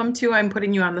 you're welcome to. I'm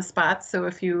putting you on the spot, so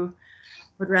if you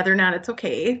would rather not, it's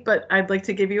okay. But I'd like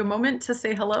to give you a moment to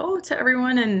say hello to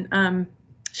everyone and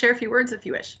share a few words if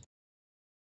you wish.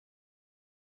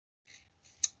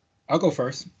 I'll go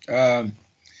first.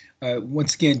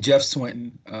 Once again, Jeff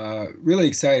Swinton, really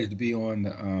excited to be on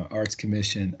the Arts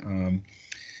Commission.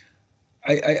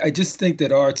 I just think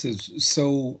that arts is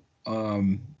so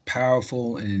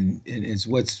powerful and is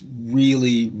what's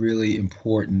really, really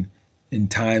important in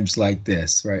times like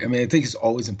this, right? I mean, I think it's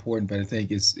always important, but I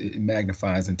think it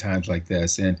magnifies in times like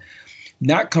this. And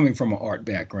not coming from an art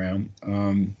background,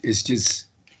 it's just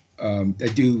I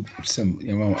do some,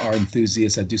 I'm an art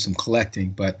enthusiast. I do some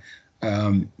collecting, but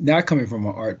not coming from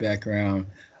an art background,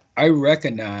 I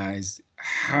recognize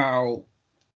how,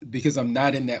 because I'm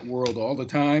not in that world all the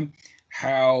time,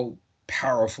 how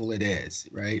powerful it is,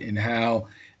 right? And how,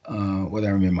 whether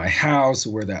I'm in my house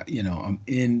or whether, I'm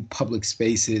in public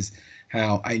spaces,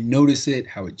 how I notice it,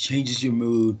 how it changes your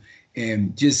mood,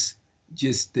 and just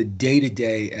the day to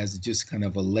day as just kind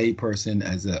of a layperson,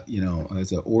 as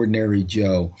as an ordinary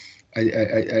Joe,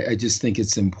 I just think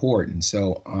it's important.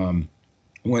 So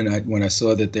when I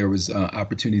saw that there was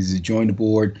opportunities to join the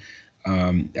board,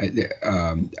 I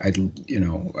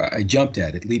jumped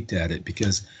at it, leaped at it,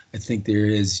 because I think there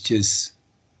is just,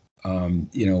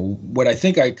 what I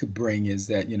think I could bring is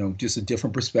that, just a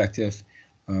different perspective.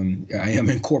 I am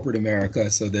in corporate America,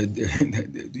 so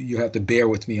that you have to bear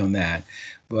with me on that.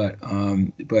 But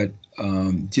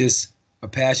just a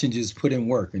passion, just put in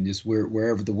work, and just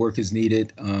wherever the work is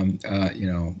needed,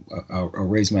 I'll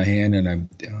raise my hand, and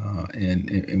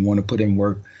and want to put in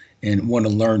work and want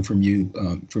to learn from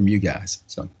you guys.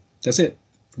 So that's it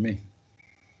for me.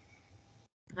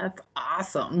 That's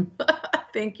awesome.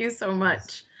 Thank you so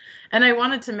much. And I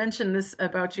wanted to mention this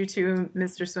about you too,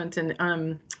 Mr.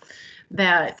 Swinton,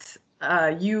 that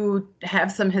you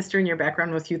have some history in your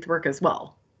background with youth work as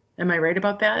well. Am I right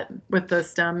about that, with the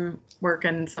STEM work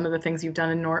and some of the things you've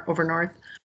done in over North?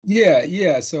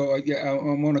 Yeah. So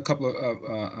I'm on a couple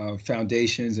of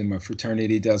foundations, and my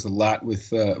fraternity does a lot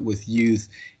with youth.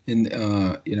 And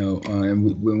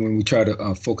when we try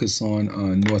to focus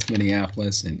on North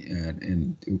Minneapolis,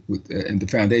 and the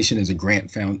foundation is a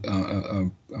grant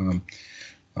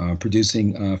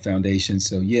producing foundation.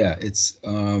 So yeah, it's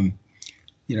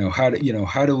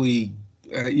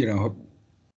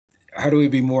how do we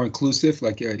be more inclusive?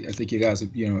 Like I think you guys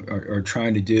are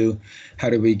trying to do. How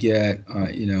do we get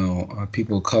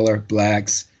people of color,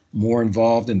 Blacks, more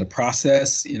involved in the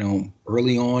process?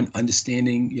 Early on,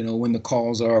 understanding when the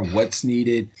calls are, what's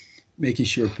needed, making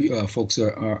sure folks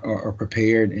are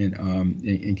prepared and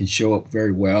can show up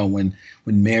very well when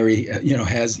Mary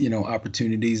has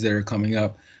opportunities that are coming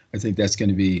up. I think that's going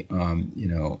to be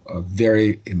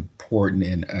very important,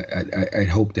 and I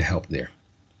hope to help there.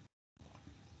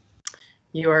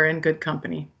 You are in good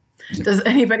company. Does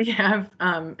anybody have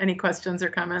any questions or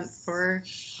comments for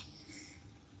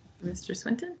Mr.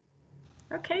 Swinton?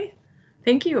 Okay,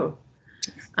 thank you.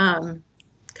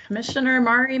 Commissioner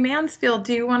Mari Mansfield,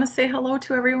 do you want to say hello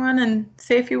to everyone and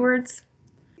say a few words?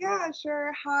 Yeah,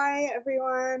 sure. Hi,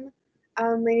 everyone.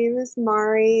 My name is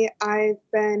Mari. I've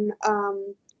been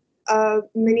a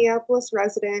Minneapolis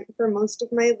resident for most of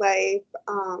my life.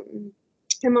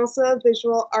 I'm also a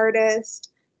visual artist.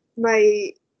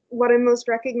 What I'm most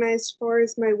recognized for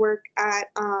is my work at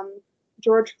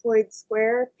George Floyd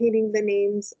Square, painting the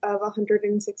names of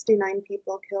 169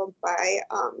 people killed by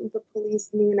the police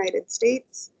in the United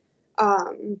States.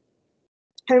 I'm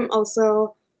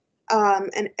also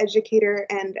an educator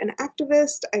and an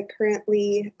activist. I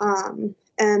currently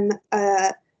am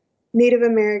a Native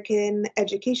American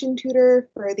education tutor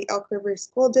for the Elk River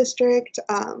School District,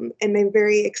 and I'm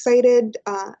very excited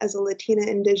as a Latina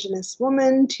Indigenous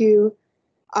woman to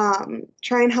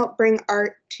try and help bring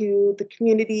art to the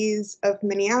communities of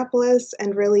Minneapolis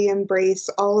and really embrace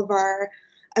all of our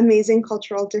amazing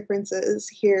cultural differences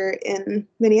here in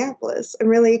Minneapolis. I'm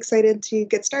really excited to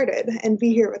get started and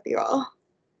be here with you all.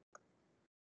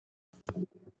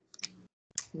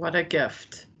 What a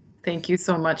gift. Thank you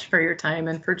so much for your time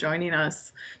and for joining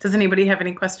us. Does anybody have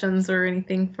any questions or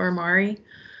anything for Mari?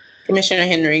 Commissioner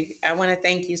Henry, I want to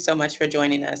thank you so much for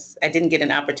joining us. I didn't get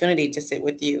an opportunity to sit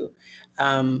with you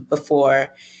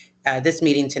before this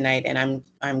meeting tonight, and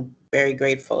I'm very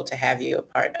grateful to have you a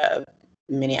part of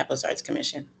Minneapolis Arts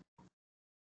Commission.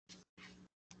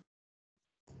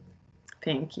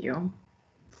 Thank you.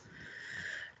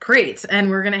 Great,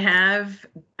 and we're going to have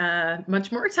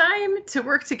much more time to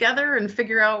work together and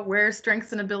figure out where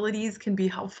strengths and abilities can be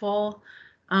helpful.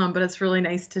 But it's really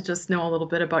nice to just know a little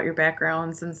bit about your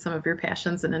backgrounds and some of your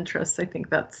passions and interests. I think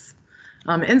that's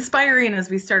inspiring as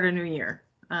we start a new year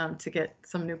to get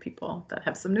some new people that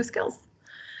have some new skills.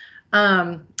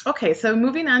 Okay, so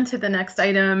moving on to the next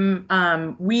item,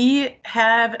 we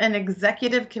have an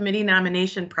executive committee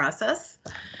nomination process,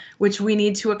 which we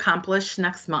need to accomplish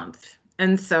next month.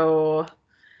 And so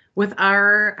with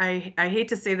our, I hate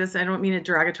to say this, I don't mean it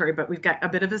derogatory, but we've got a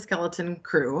bit of a skeleton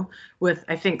crew with,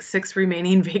 I think, 6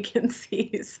 remaining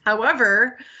vacancies.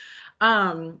 However,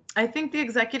 I think the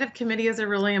executive committee is a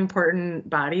really important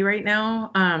body right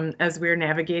now as we're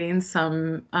navigating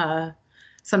some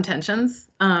tensions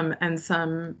and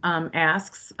some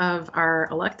asks of our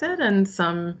elected and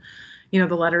some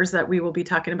the letters that we will be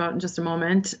talking about in just a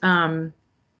moment. And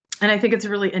I think it's a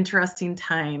really interesting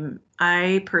time.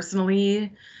 I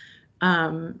personally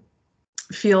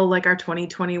feel like our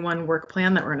 2021 work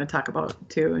plan that we're going to talk about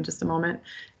too in just a moment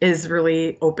is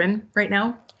really open right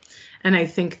now. And I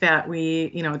think that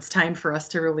it's time for us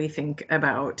to really think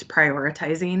about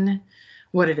prioritizing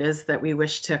what it is that we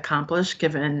wish to accomplish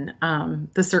given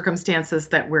the circumstances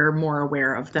that we're more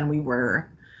aware of than we were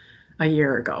a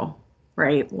year ago,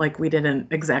 right? Like we didn't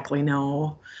exactly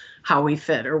know how we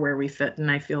fit or where we fit.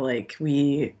 And I feel like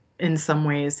we, in some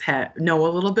ways, know a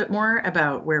little bit more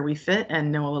about where we fit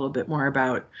and know a little bit more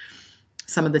about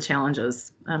some of the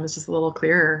challenges. It's just a little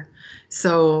clearer.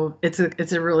 So it's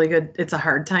a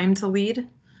hard time to lead.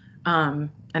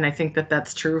 And I think that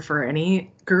that's true for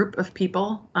any group of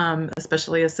people,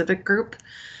 especially a civic group.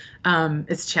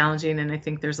 It's challenging, and I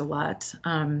think there's a lot.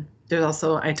 There's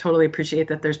also, I totally appreciate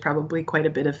that there's probably quite a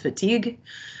bit of fatigue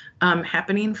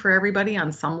happening for everybody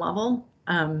on some level.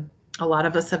 A lot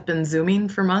of us have been Zooming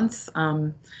for months.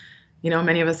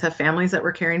 Many of us have families that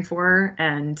we're caring for,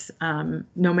 and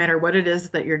no matter what it is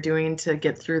that you're doing to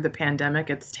get through the pandemic,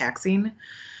 it's taxing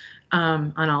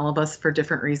on all of us for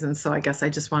different reasons. So I guess I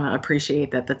just want to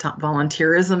appreciate that the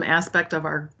volunteerism aspect of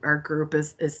our group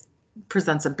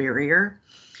presents a barrier.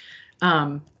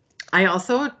 I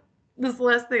also, this is the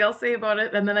last thing I'll say about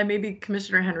it, and then maybe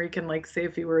Commissioner Henry can say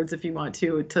a few words if you want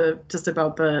to just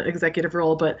about the executive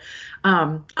role, but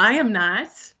I am not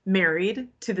married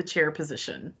to the chair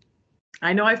position.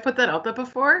 I know I've put that out there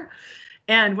before.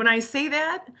 And when I say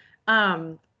that,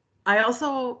 I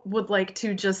also would like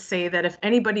to just say that if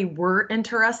anybody were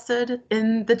interested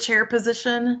in the chair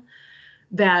position,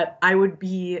 that I would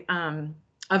be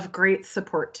of great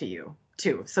support to you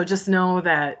too. So just know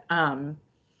that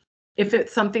if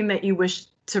it's something that you wish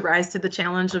to rise to the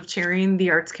challenge of chairing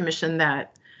the Arts Commission,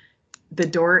 that the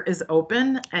door is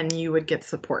open and you would get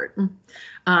support.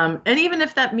 And even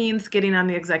if that means getting on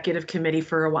the executive committee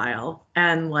for a while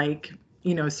and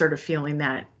sort of feeling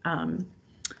that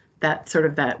that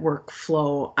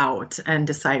workflow out and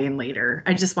deciding later.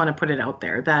 I just want to put it out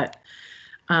there that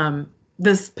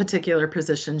this particular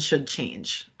position should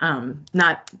change.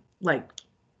 Not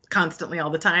constantly all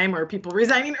the time or people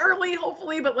resigning early,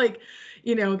 hopefully, but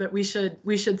that we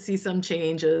should see some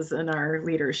changes in our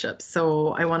leadership. So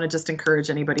I want to just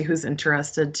encourage anybody who's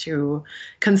interested to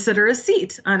consider a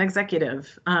seat on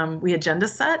executive. We agenda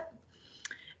set.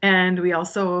 And we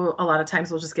also, a lot of times,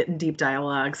 we'll just get in deep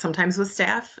dialogue, sometimes with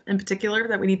staff in particular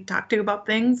that we need to talk to about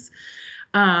things.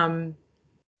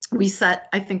 We set,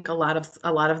 I think, a lot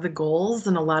of the goals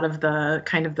and a lot of the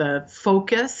kind of the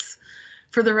focus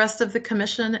for the rest of the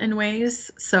commission in ways.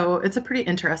 So it's a pretty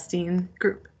interesting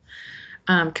group.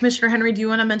 Commissioner Henry, do you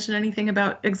want to mention anything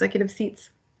about executive seats?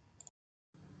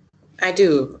 I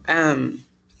do.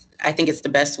 I think it's the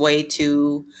best way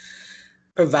to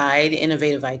provide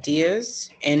innovative ideas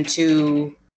and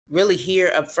to really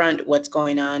hear upfront what's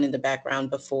going on in the background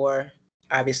before,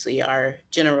 obviously, our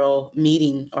general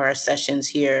meeting or our sessions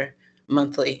here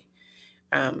monthly.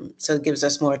 So it gives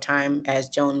us more time, as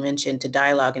Joan mentioned, to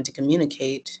dialogue and to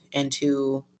communicate and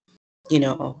to,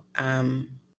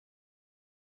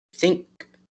 think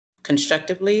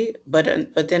constructively, but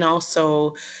then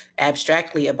also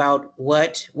abstractly about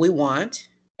what we want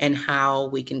and how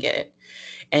we can get it.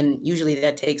 And usually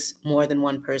that takes more than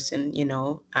one person,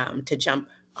 to jump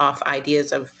off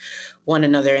ideas of one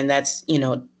another. And that's,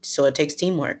 so it takes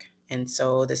teamwork. And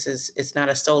so it's not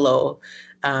a solo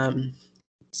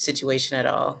situation at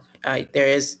all. There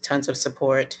is tons of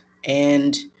support.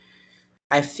 And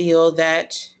I feel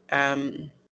that,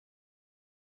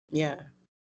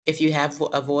 if you have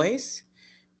a voice,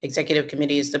 executive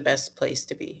committee is the best place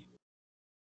to be.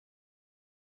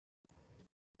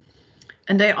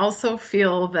 And I also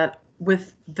feel that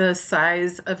with the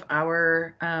size of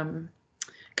our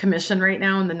commission right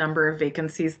now and the number of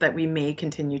vacancies that we may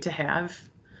continue to have,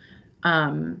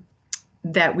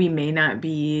 that we may not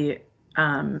be,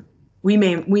 we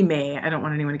may, I don't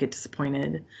want anyone to get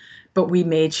disappointed, but we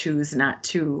may choose not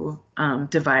to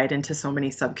divide into so many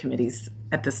subcommittees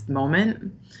at this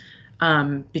moment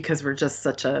because we're just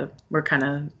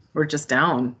we're just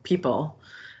down people.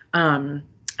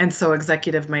 And so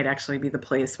executive might actually be the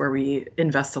place where we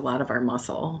invest a lot of our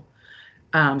muscle.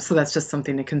 So that's just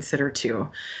something to consider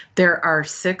too. There are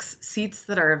 6 seats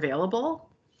that are available.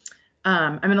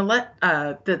 I'm going to let,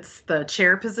 that's the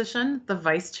chair position, the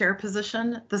vice chair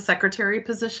position, the secretary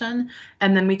position,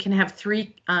 and then we can have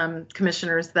 3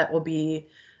 commissioners that will be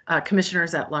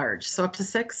commissioners at large. So up to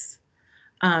 6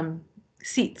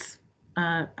 seats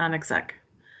on exec,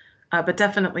 but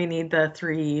definitely need the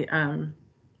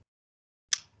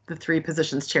the three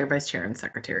positions, chair, vice chair, and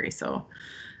secretary. So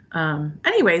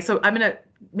anyway, so I'm going to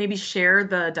maybe share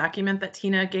the document that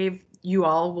Tina gave. You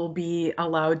all will be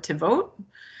allowed to vote.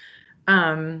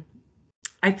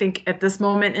 I think at this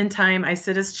moment in time, I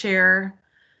sit as chair.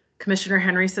 Commissioner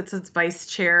Henry sits as vice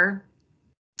chair.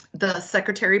 The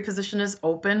secretary position is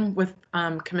open with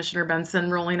Commissioner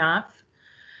Benson rolling off.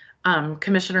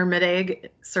 Commissioner Middag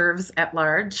serves at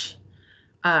large.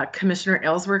 Commissioner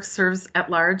Ellsworth serves at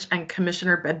large, and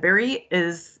Commissioner Bedbury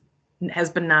has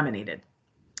been nominated,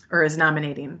 or is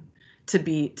nominating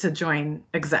to join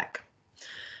exec.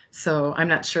 So I'm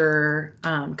not sure,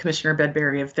 Commissioner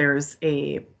Bedbury, if there's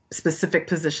a specific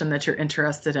position that you're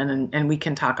interested in, and we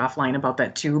can talk offline about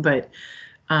that too. But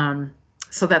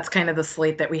so that's kind of the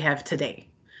slate that we have today.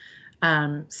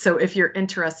 So if you're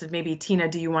interested, maybe Tina,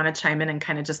 do you want to chime in and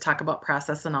kind of just talk about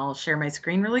process, and I'll share my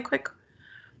screen really quick?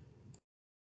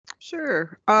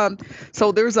 Sure.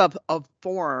 So there's a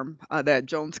form that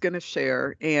Joan's going to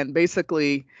share. And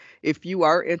basically, if you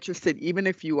are interested, even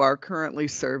if you are currently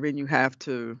serving, you have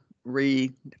to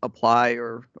reapply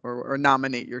or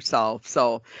nominate yourself.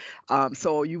 So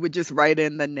so you would just write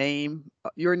in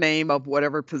your name of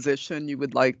whatever position you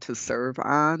would like to serve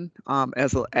on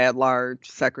as an at-large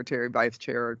secretary, vice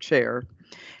chair, or chair.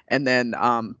 And then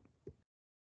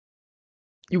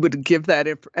you would give that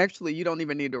actually, you don't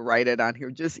even need to write it on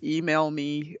here. Just email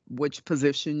me which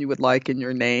position you would like in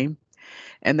your name.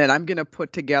 And then I'm going to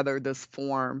put together this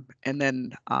form, and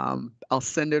then I'll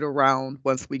send it around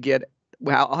once we get,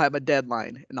 well, I'll have a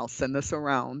deadline, and I'll send this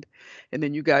around, and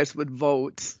then you guys would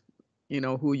vote,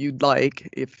 who you'd like,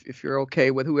 if you're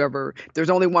okay with whoever. There's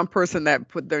only one person that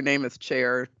put their name as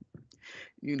chair.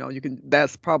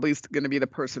 That's probably going to be the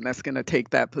person that's going to take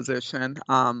that position.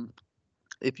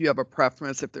 If you have a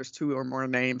preference, if there's two or more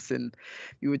names, then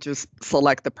you would just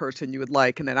select the person you would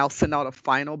like. And then I'll send out a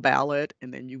final ballot,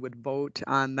 and then you would vote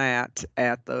on that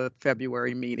at the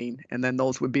February meeting. And then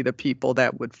those would be the people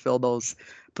that would fill those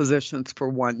positions for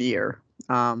 1 year.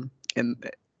 And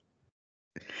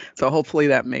so hopefully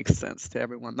that makes sense to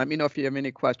everyone. Let me know if you have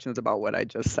any questions about what I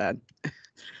just said.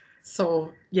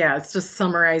 So yeah, it's just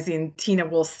summarizing. Tina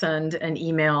will send an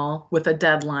email with a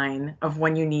deadline of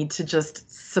when you need to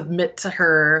just submit to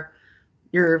her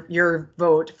your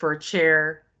vote for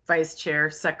chair, vice chair,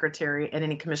 secretary, and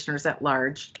any commissioners at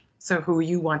large. So who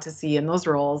you want to see in those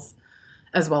roles,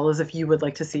 as well as if you would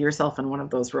like to see yourself in one of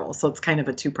those roles. So it's kind of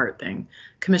a two-part thing.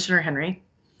 Commissioner Henry.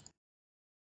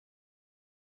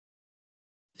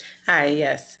 Hi,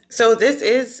 yes. So this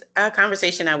is a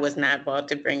conversation I was not about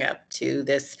to bring up to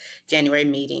this January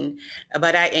meeting,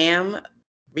 but I am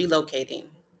relocating.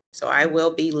 So I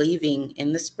will be leaving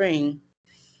in the spring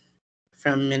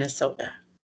from Minnesota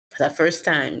for the first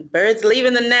time. Birds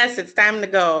leaving the nest, it's time to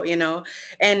go,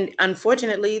 And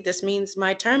unfortunately, this means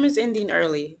my term is ending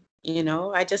early.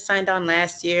 I just signed on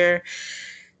last year.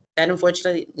 That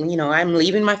unfortunately, I'm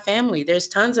leaving my family. There's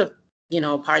tons of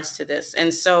parts to this.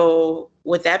 And so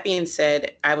with that being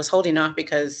said, I was holding off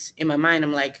because in my mind,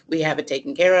 I'm like, we have it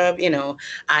taken care of.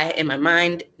 I, in my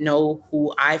mind, know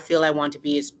who I feel I want to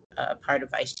be as part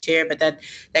of vice chair, but that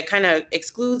kind of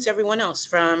excludes everyone else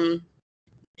from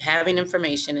having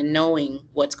information and knowing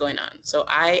what's going on. So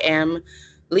I am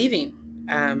leaving.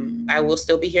 I will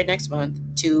still be here next month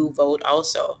to vote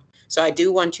also. So I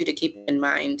do want you to keep in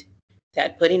mind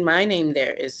that putting my name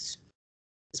there is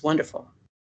wonderful.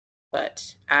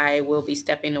 But I will be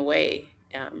stepping away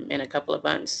in a couple of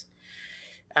months,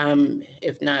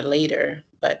 if not later.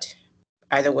 But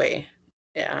either way,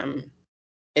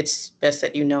 it's best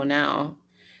that you know now,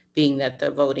 being that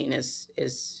the voting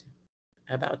is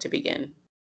about to begin.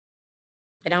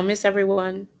 And I'll miss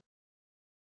everyone.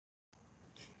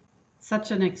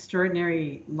 Such an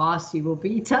extraordinary loss you will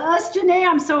be to us, Janae.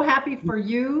 I'm so happy for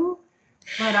you,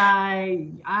 but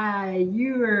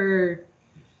you are.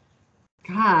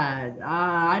 God,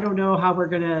 I don't know how we're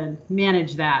going to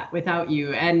manage that without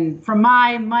you. And for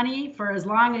my money, for as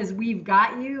long as we've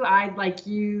got you, I'd like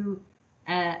you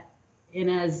in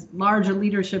as large a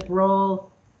leadership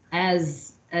role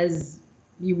as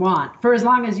you want, for as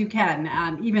long as you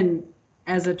can. Even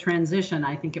as a transition,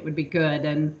 I think it would be good.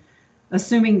 And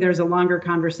assuming there's a longer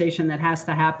conversation that has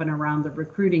to happen around the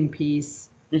recruiting piece,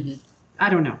 I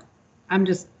don't know. I'm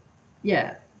just,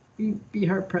 be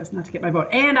hard pressed not to get my vote.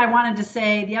 And I wanted to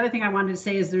say, the other thing I wanted to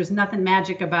say is there's nothing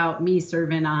magic about me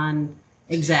serving on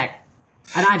exec.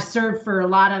 And I've served for a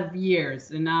lot of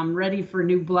years, and I'm ready for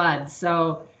new blood.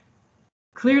 So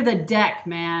clear the deck,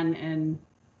 man. And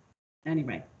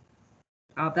anyway,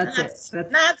 that's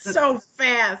it. That's so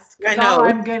fast. That's all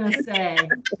I'm going to say.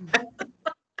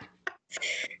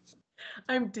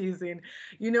 I'm teasing.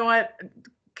 You know what?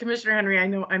 Commissioner Henry,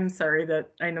 I'm sorry that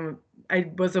I know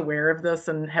I was aware of this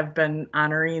and have been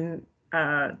honoring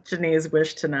Janae's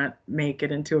wish to not make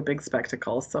it into a big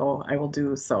spectacle, so I will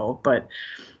do so. But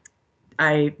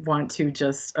I want to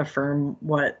just affirm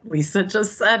what Lisa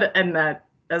just said, and that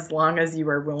as long as you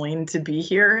are willing to be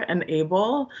here and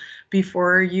able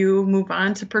before you move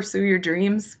on to pursue your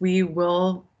dreams, we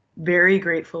will very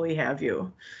gratefully have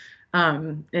you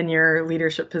in your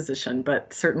leadership position.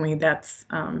 But certainly that's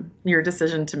your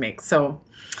decision to make. So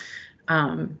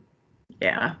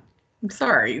yeah, I'm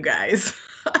sorry, you guys.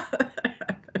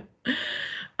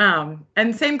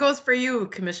 And same goes for you,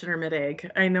 Commissioner Middag.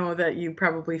 I know that you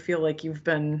probably feel like you've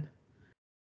been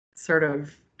sort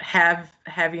of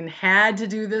having had to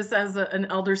do this as an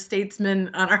elder statesman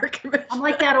on our commission. I'm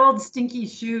like that old stinky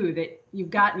shoe that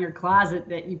you've got in your closet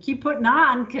that you keep putting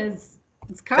on because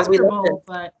it's comfortable,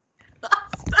 but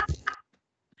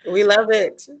we love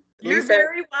it. You're Lisa.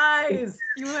 very wise.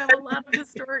 You have a lot of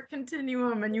historic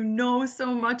continuum and you know so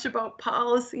much about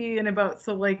policy and about,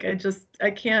 so like, I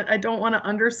don't want to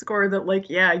underscore that, like,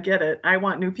 yeah, I get it. I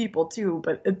want new people too,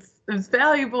 but it's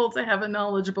valuable to have a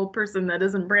knowledgeable person that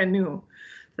isn't brand new,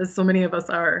 as so many of us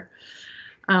are.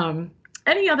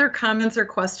 Any other comments or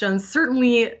questions?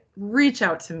 Certainly reach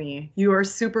out to me. You are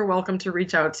super welcome to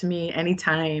reach out to me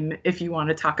anytime if you want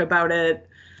to talk about it,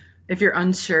 if you're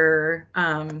unsure.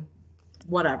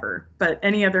 Whatever. But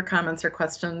any other comments or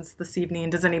questions this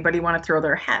evening? Does anybody want to throw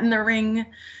their hat in the ring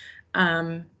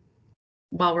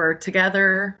while we're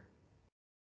together?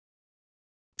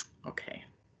 Okay.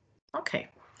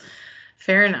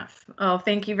 Fair enough. Oh,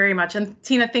 thank you very much. And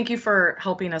Tina, thank you for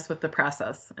helping us with the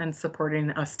process and supporting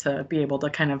us to be able to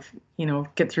kind of,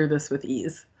 get through this with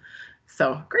ease.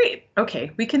 So great.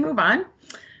 Okay, we can move on.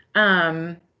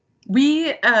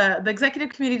 The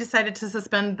executive committee decided to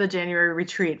suspend the January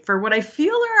retreat for what I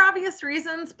feel are obvious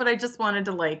reasons, but I just wanted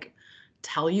to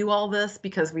tell you all this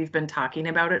because we've been talking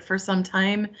about it for some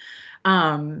time.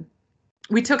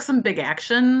 We took some big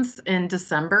actions in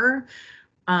December,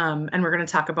 and we're going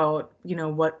to talk about,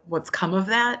 what's come of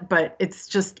that, but it's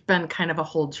just been kind of a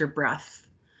hold your breath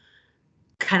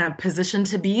kind of position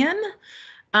to be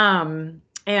in.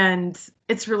 And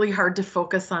it's really hard to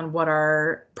focus on what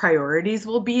our priorities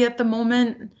will be at the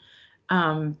moment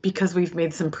because we've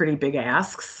made some pretty big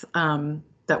asks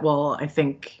that will, I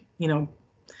think,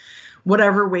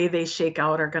 whatever way they shake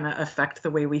out are going to affect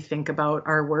the way we think about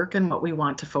our work and what we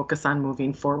want to focus on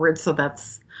moving forward. So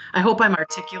I hope I'm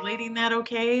articulating that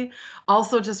okay.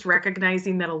 Also just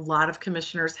recognizing that a lot of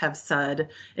commissioners have said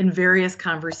in various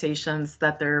conversations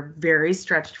that they're very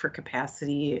stretched for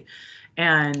capacity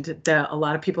and that a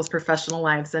lot of people's professional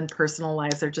lives and personal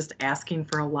lives are just asking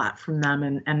for a lot from them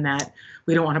and that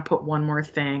we don't want to put one more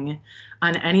thing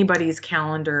on anybody's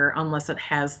calendar unless it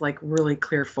has really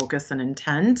clear focus and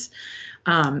intent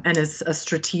and is a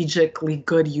strategically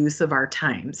good use of our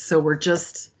time. So we're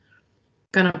just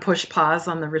going to push pause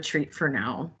on the retreat for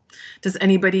now. Does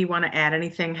anybody want to add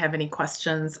anything, have any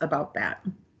questions about that?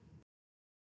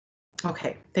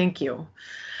 Okay, thank you.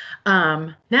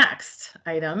 Next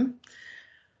item.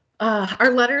 Our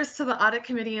letters to the Audit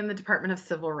Committee and the Department of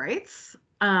Civil Rights.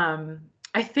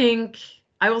 I think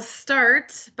I will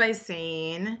start by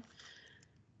saying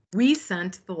we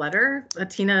sent the letter.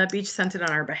 Tina Beach sent it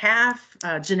on our behalf.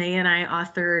 Janae and I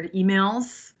authored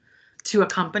emails to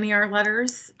accompany our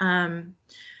letters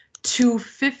to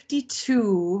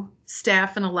 52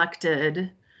 staff and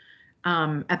elected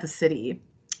at the city.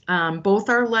 Both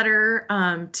our letter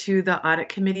to the Audit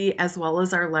Committee as well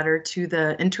as our letter to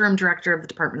the Interim Director of the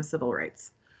Department of Civil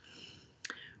Rights.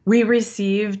 We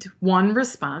received one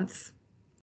response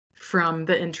from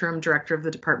the Interim Director of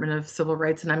the Department of Civil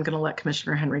Rights, and I'm going to let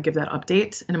Commissioner Henry give that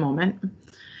update in a moment.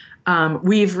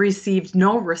 We've received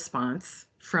no response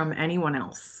from anyone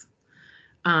else.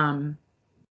 Tina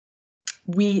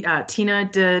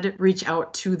did reach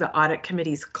out to the Audit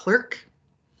Committee's clerk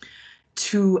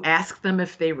to ask them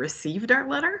if they received our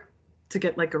letter, to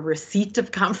get a receipt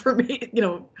of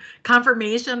confirmation,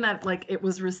 confirmation that it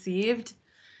was received.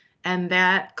 And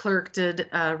that clerk did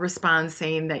respond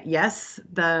saying that yes,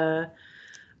 the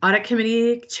Audit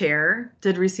Committee chair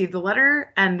did receive the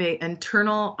letter, and the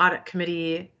internal Audit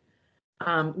Committee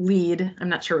lead, I'm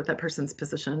not sure what that person's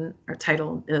position or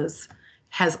title is,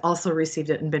 has also received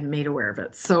it and been made aware of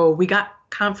it. So we got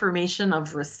confirmation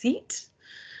of receipt.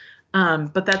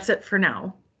 But that's it for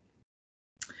now.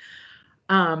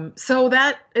 So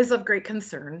that is of great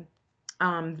concern.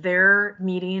 Their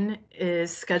meeting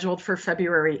is scheduled for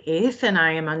February 8th, and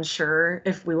I am unsure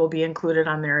if we will be included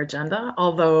on their agenda,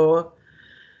 although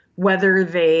whether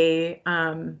they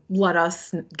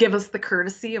give us the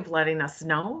courtesy of letting us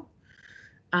know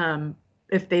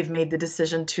if they've made the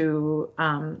decision to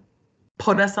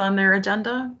put us on their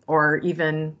agenda or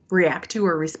even react to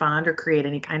or respond or create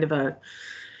any kind of a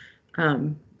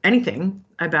anything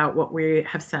about what we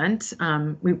have sent.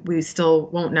 We still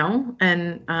won't know,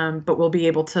 and but we'll be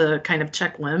able to kind of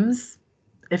check limbs,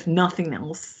 if nothing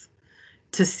else,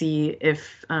 to see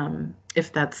if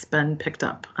that's been picked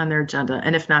up on their agenda.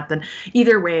 And if not, then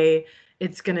either way,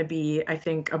 it's going to be, I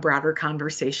think, a broader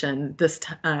conversation this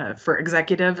for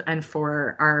executive and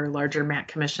for our larger MAC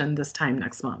commission this time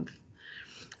next month.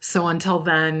 So until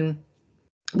then,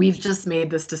 we've just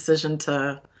made this decision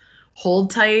to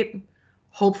hold tight,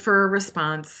 hope for a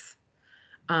response,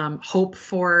 hope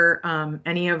for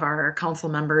any of our council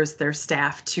members, their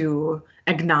staff, to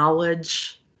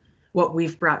acknowledge what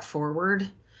we've brought forward.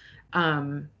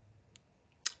 And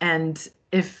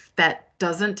if that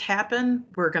doesn't happen,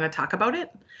 we're going to talk about it.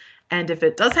 And if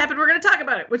it does happen, we're going to talk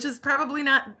about it, which is probably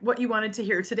not what you wanted to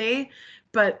hear today,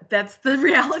 but that's the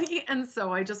reality. And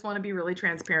so I just want to be really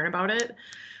transparent about it.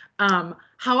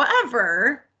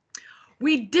 However,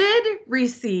 we did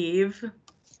receive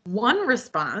one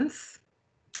response,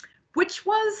 which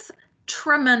was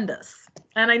tremendous.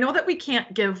 And I know that we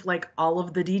can't give like all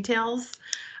of the details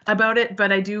about it,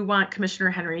 but I do want Commissioner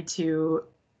Henry to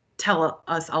tell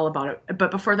us all about it.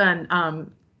 But before then,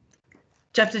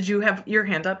 Jeff, did you have your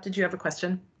hand up? Did you have a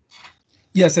question?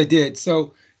 Yes, I did.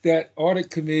 So that audit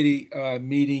committee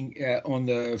meeting on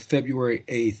the February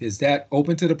 8th, is that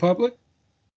open to the public?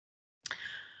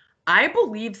 I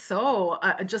believe so.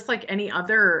 Just like any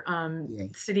other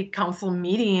city council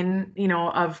meeting, you know,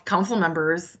 of council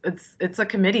members, it's a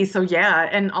committee. So yeah,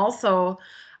 and also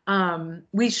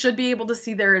we should be able to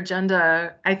see their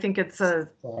agenda. I think it's a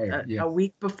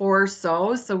week before,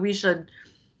 so we should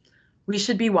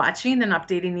be watching and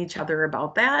updating each other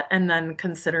about that, and then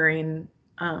considering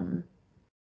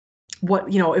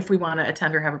what, you know, if we want to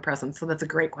attend or have a presence. So that's a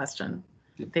great question.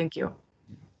 Thank you.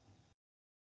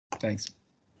 Thanks.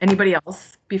 Anybody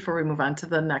else before we move on to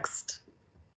the next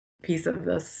piece of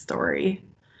this story?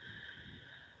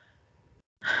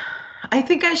 I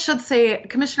think I should say,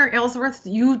 Commissioner Aylesworth,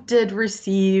 you did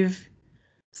receive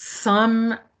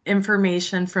some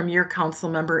information from your council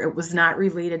member. It was not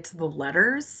related to the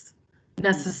letters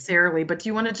necessarily, but do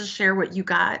you want to just share what you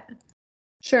got?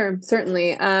 Sure,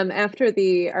 certainly. After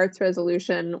the arts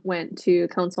resolution went to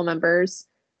council members,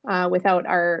 without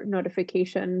our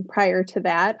notification prior to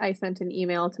that, I sent an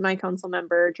email to my council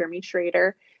member, Jeremy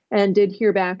Schrader, and did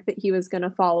hear back that he was going to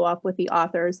follow up with the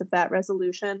authors of that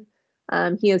resolution.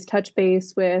 He has touched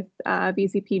base with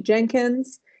VCP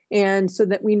Jenkins, and so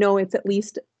that we know it's at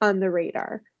least on the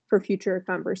radar for future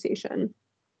conversation.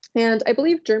 And I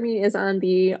believe Jeremy is on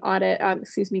the audit,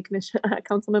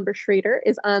 Councilmember Schrader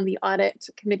is on the audit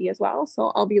committee as well.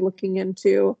 So I'll be looking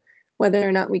into whether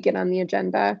or not we get on the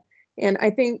agenda. And I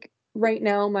think right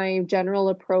now my general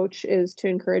approach is to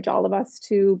encourage all of us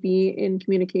to be in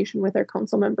communication with our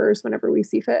council members whenever we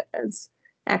see fit as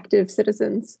active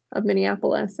citizens of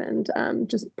Minneapolis, and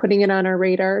just putting it on our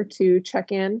radar to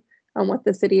check in on what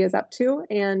the city is up to.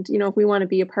 And, you know, if we want to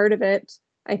be a part of it,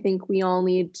 I think we all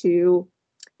need to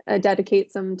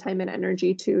dedicate some time and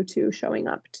energy to showing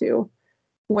up to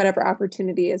whatever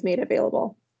opportunity is made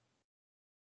available.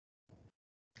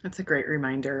 That's a great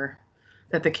reminder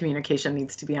that the communication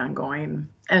needs to be ongoing.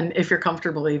 And if you're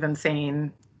comfortable even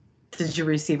saying, did you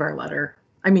receive our letter?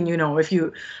 I mean, you know,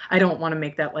 I don't want to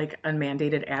make that like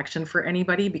unmandated action for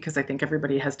anybody, because I think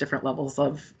everybody has different levels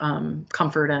of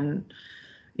comfort and,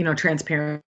 you know,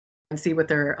 transparency with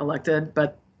their elected,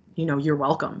 but, you know, you're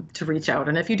welcome to reach out.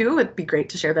 And if you do, it'd be great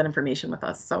to share that information with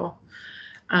us. So,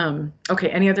 okay,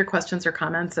 any other questions or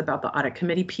comments about the audit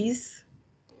committee piece?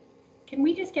 Can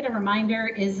we just get a reminder,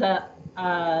 is the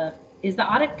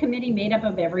audit committee made up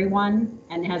of everyone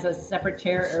and has a separate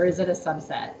chair, or is it a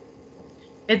subset?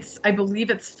 I believe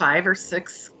it's 5 or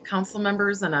 6 council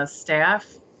members and a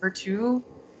staff or 2.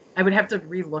 I would have to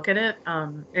relook at it.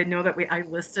 I know that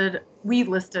we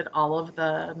listed all of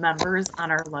the members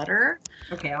on our letter.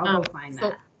 Okay, I'll go find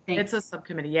that. Thanks. It's a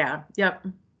subcommittee. Yeah. Yep.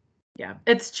 Yeah.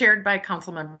 It's chaired by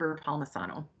Council Member Paul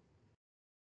Massano.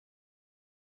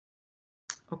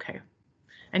 Okay.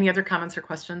 Any other comments or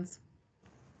questions?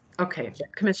 Okay.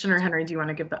 Commissioner Henry, do you want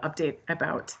to give the update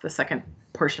about the second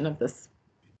portion of this?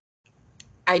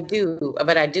 I do,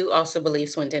 but I do also believe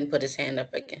Swinton put his hand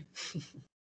up again.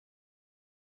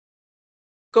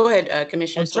 Go ahead,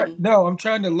 Commissioner Swinton. No, I'm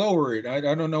trying to lower it. I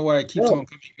don't know why it keeps on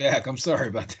coming back. I'm sorry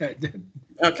about that.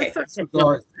 Okay. That's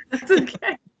okay. That's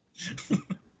okay.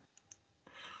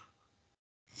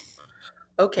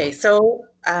 Okay, so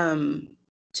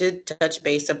to touch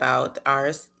base about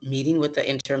our meeting with the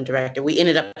interim director. We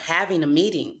ended up having a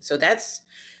meeting. So that's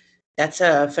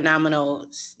a phenomenal,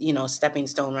 stepping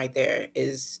stone right there.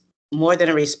 Is more than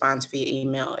a response via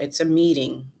email. It's a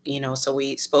meeting, so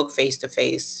we spoke face to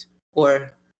face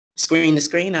or screen to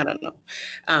screen, I don't know,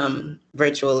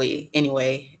 virtually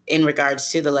anyway, in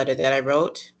regards to the letter that I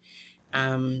wrote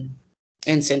and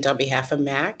sent on behalf of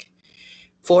MAC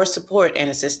for support and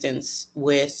assistance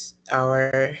with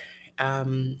our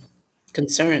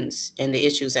concerns and the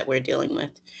issues that we're dealing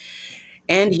with.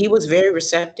 And he was very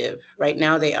receptive. Right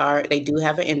now they do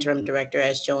have an interim director,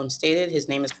 as Joan stated. His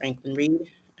name is Franklin Reed.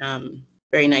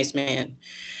 Very nice man,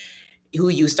 who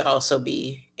used to also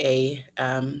be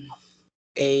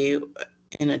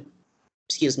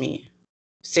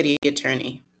city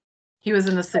attorney. He was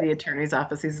in the city attorney's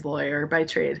office. He's a lawyer by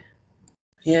trade.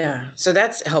 Yeah, so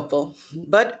that's helpful.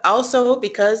 But also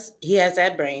because he has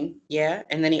that brain, yeah,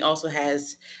 and then he also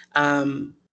has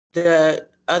the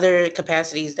other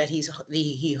capacities that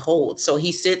he holds. So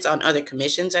he sits on other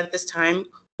commissions at this time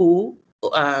who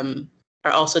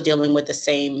are also dealing with the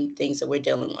same things that we're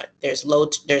dealing with.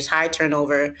 There's high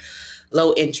turnover,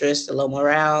 low interest, low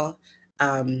morale.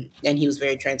 And he was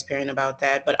very transparent about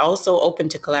that, but also open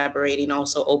to collaborating,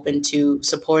 also open to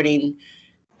supporting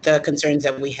the concerns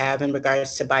that we have in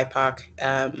regards to BIPOC,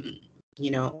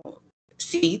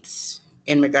 seats,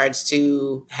 in regards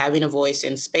to having a voice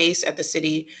in space at the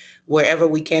city, wherever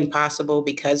we can possible,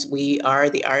 because we are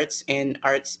the arts, and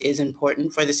arts is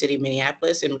important for the city of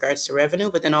Minneapolis in regards to revenue,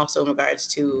 but then also in regards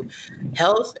to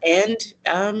health and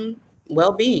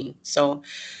well-being. So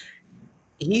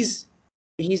he's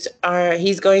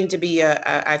going to be,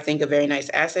 I think, a very nice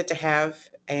asset to have,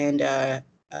 and a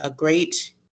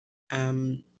great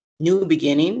new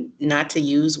beginning, not to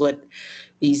use what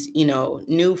these,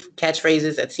 new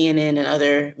catchphrases that CNN and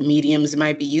other mediums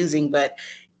might be using, but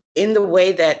in the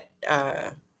way that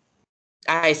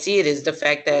I see it is the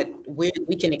fact that we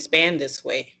can expand this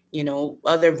way.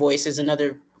 Other voices and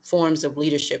other forms of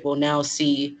leadership will now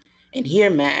see and hear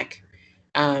MAC,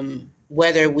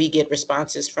 whether we get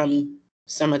responses from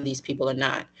some of these people or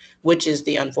not, which is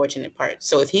the unfortunate part.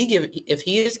 So if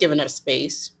he is giving us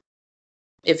space,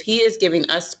 if he is giving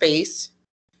us space,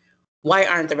 why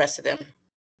aren't the rest of them?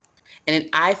 And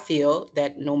I feel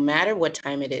that no matter what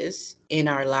time it is in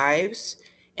our lives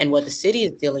and what the city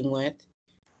is dealing with,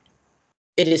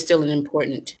 it is still an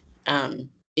important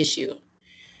issue,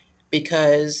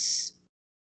 because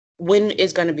when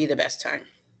is going to be the best time?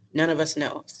 None of us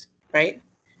knows, right?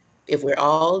 If we're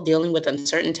all dealing with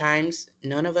uncertain times,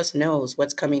 none of us knows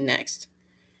what's coming next.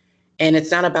 And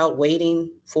it's not about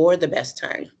waiting for the best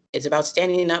time. It's about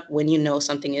standing up when you know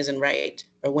something isn't right,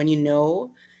 or when you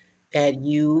know that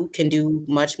you can do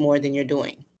much more than you're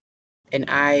doing. And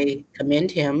I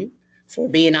commend him for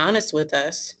being honest with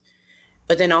us,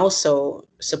 but then also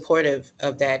supportive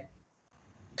of that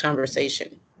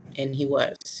conversation. And he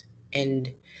was.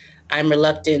 And I'm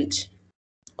reluctant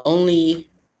only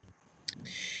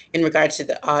in regards to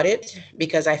the audit,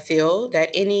 because I feel that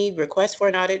any request for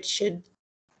an audit should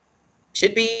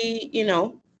be,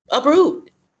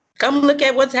 approved. Come look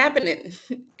at what's happening.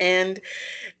 And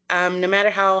no matter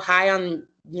how high on,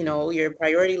 your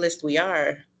priority list we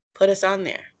are, put us on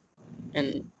there.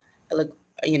 And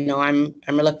I'm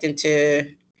reluctant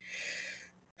to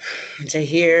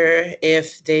hear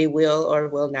if they will or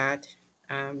will not.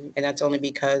 And that's only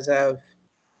because of,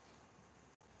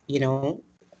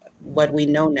 what we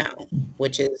know now,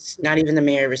 which is not even the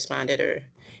mayor responded,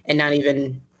 and not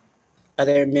even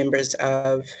other members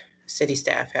of city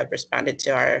staff have responded to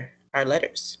our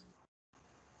letters.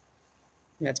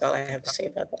 And that's all I have to say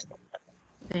about that.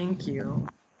 Thank you.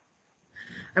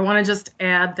 I want to just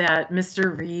add that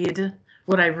Mr. Reed,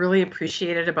 what I really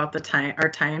appreciated about our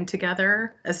time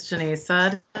together, as Janae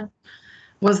said,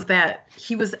 was that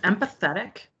he was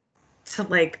empathetic to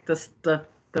like the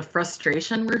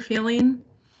frustration we're feeling.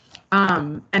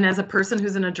 And as a person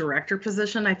who's in a director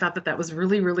position, I thought that was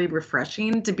really, really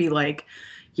refreshing to be like,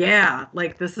 yeah,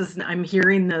 like I'm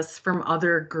hearing this from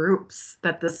other groups,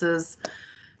 that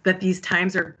these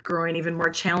times are growing even more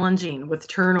challenging with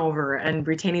turnover and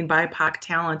retaining BIPOC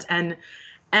talent,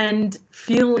 and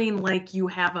feeling like you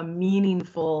have a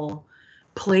meaningful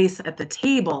place at the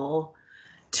table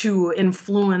to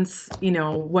influence,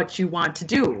 what you want to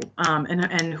do,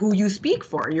 and who you speak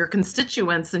for, your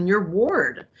constituents and your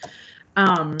ward,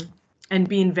 and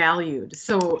being valued.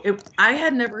 So I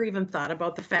had never even thought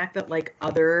about the fact that like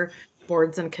other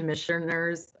boards and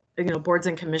commissioners, boards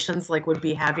and commissions like would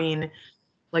be having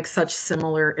like such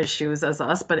similar issues as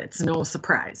us, but it's no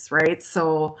surprise, right?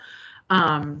 So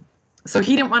So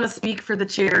he didn't want to speak for the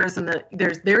chairs, and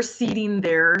they're seating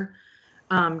their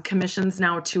commissions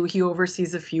now too. He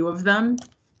oversees a few of them.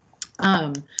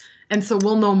 And so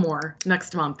we'll know more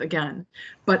next month again.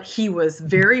 But he was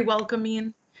very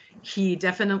welcoming. He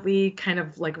definitely kind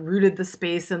of like rooted the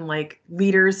space and like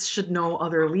leaders should know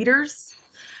other leaders.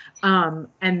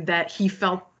 And that he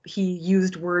felt he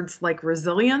used words like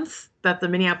resilience, that the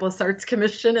Minneapolis Arts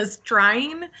Commission is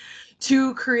trying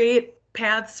to create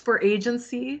paths for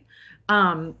agency.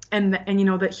 And you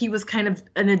know, that he was kind of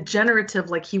a generative,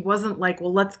 like he wasn't like,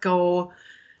 well, let's go,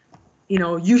 you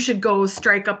know, you should go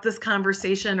strike up this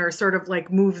conversation or sort of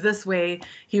like move this way.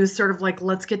 He was sort of like,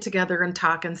 let's get together and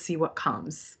talk and see what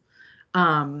comes.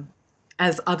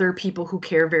 As other people who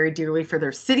care very dearly for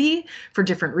their city for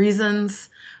different reasons,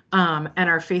 and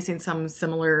are facing some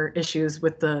similar issues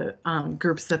with the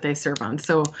groups that they serve on.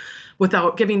 So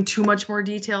without giving too much more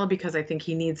detail, because I think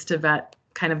he needs to vet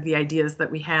kind of the ideas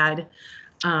that we had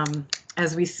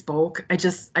as we spoke, I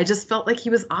just felt like he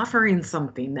was offering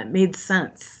something that made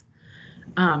sense.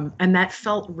 And that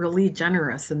felt really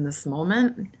generous in this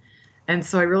moment. And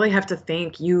so I really have to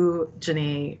thank you,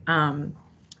 Janae,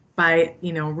 by,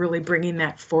 you know, really bringing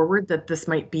that forward, that this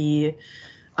might be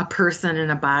a person and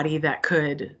a body that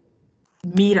could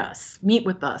meet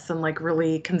with us and like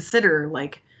really consider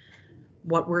like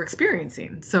what we're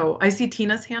experiencing. So I see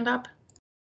Tina's hand up.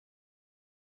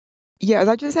 Yeah,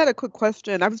 I just had a quick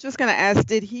question. I was just going to ask,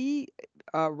 did he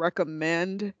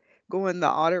recommend going the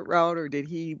audit route, or did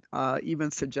he even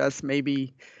suggest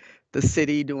maybe the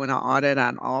city doing an audit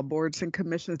on all boards and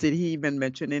commissions? Did he even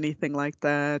mention anything like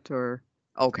that? Or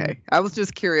okay, I was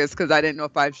just curious because I didn't know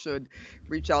if I should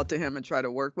reach out to him and try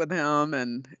to work with him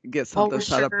and get something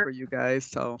set up for you guys.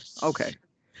 So okay.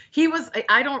 He was,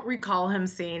 I don't recall him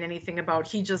saying anything about,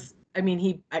 he just, I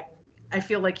mean, I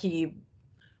feel like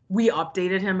we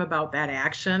updated him about that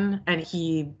action and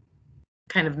he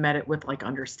kind of met it with like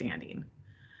understanding,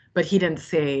 but he didn't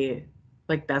say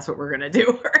like, that's what we're going to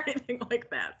do or anything like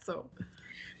that. So.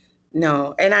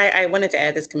 No, and I wanted to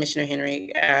add this, Commissioner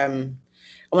Henry.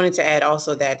 I wanted to add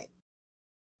also that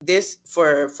this,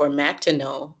 for Mac to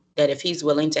know that if he's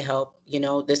willing to help, you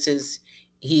know,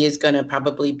 he is going to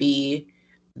probably be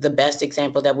the best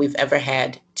example that we've ever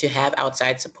had to have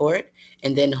outside support.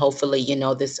 And then hopefully, you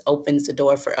know, this opens the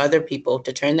door for other people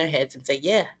to turn their heads and say,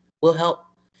 yeah, we'll help.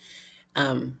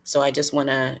 So I just want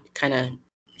to kind of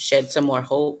shed some more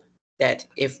hope that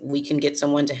if we can get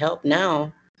someone to help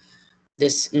now,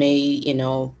 this may, you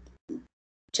know,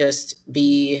 just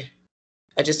be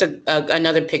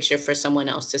another picture for someone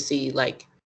else to see, like,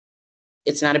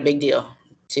 it's not a big deal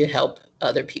to help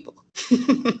other people.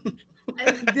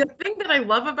 And the thing that I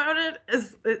love about it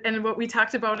is, and what we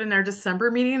talked about in our December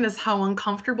meeting, is how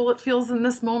uncomfortable it feels in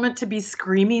this moment to be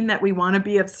screaming that we want to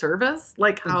be of service,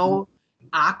 like how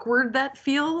awkward that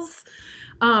feels.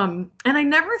 And I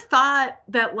never thought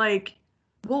that, like,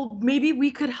 well, maybe we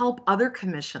could help other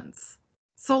commissions.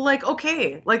 So like,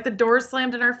 okay, like the door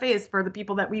slammed in our face for the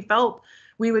people that we felt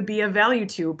we would be of value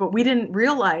to, but we didn't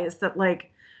realize that,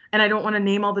 like, and I don't want to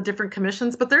name all the different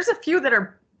commissions, but there's a few that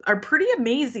are pretty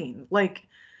amazing, like,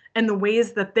 and the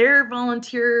ways that they're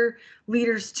volunteer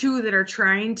leaders too, that are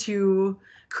trying to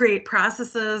create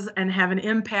processes and have an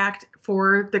impact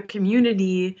for the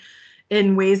community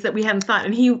in ways that we hadn't thought.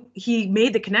 And he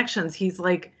made the connections. He's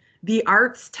like, the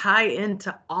arts tie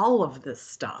into all of this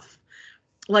stuff.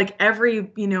 Like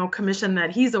every, you know, commission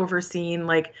that he's overseeing,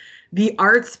 like the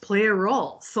arts play a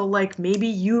role. So like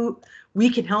maybe we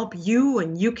can help you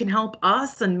and you can help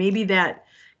us. And maybe that,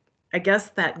 I guess,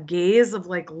 that gaze of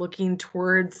like looking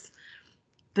towards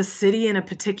the city in a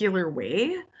particular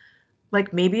way,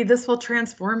 like maybe this will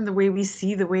transform the way we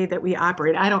see the way that we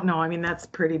operate. I don't know. I mean, that's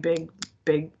pretty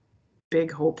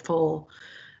big hopeful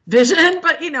vision,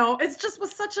 but you know, it's just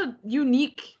was such a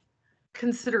unique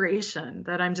consideration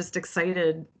that I'm just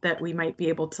excited that we might be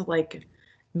able to like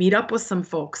meet up with some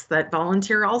folks that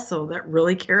volunteer also, that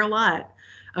really care a lot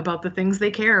about the things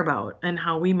they care about and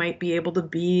how we might be able to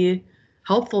be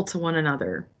helpful to one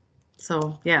another.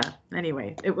 So yeah,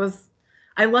 anyway,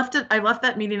 I left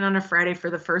that meeting on a Friday for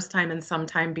the first time in some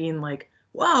time being like,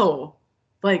 whoa,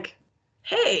 like,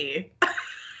 hey,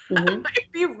 that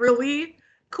might be really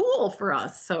cool for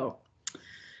us. So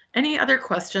any other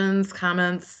questions,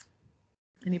 comments?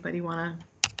 Anybody want to?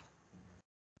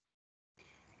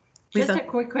 Just a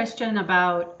quick question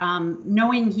about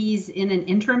knowing he's in an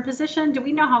interim position. Do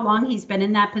we know how long he's been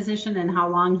in that position and how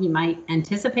long he might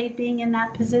anticipate being in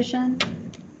that position?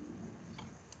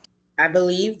 I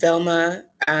believe Velma,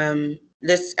 I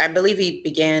believe he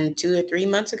began 2 or 3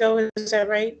 months ago. Is that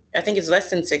right? I think it's less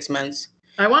than 6 months.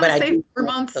 I want to say 4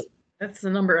 months. That's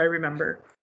the number I remember.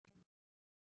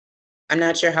 I'm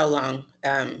not sure how long,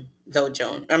 though,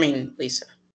 Lisa.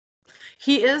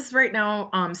 He is right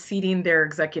now seating their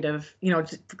executive,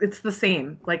 it's the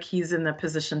same, like he's in the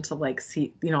position to like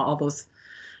seat, all those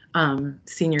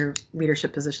senior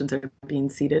leadership positions are being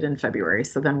seated in February.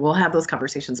 So then we'll have those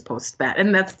conversations post that.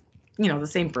 And that's, the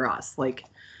same for us. Like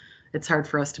it's hard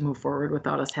for us to move forward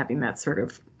without us having that sort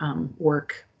of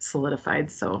work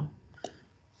solidified. So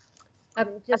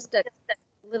just a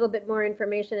little bit more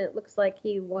information. It looks like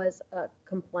he was a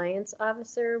compliance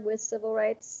officer with civil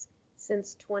rights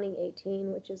since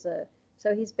 2018, which is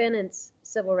so he's been in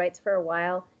civil rights for a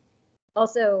while.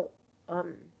 Also,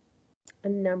 a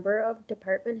number of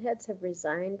department heads have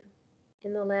resigned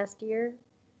in the last year.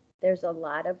 There's a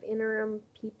lot of interim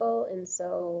people, and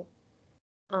so,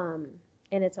 and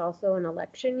it's also an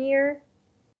election year.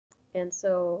 And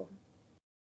so,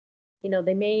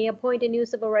 they may appoint a new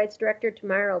civil rights director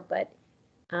tomorrow, but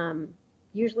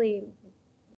usually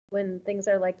when things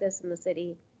are like this in the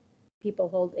city, people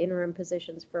hold interim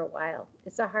positions for a while.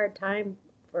 It's a hard time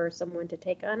for someone to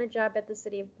take on a job at the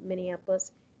city of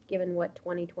Minneapolis, given what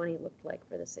 2020 looked like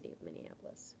for the city of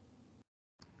Minneapolis.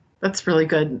 That's really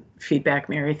good feedback,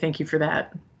 Mary. Thank you for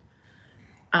that.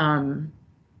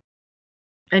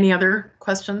 Any other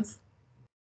questions?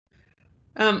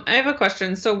 I have a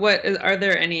question. So are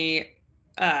there any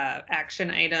action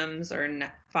items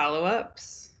or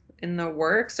follow-ups in the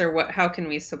works, or how can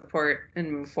we support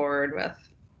and move forward with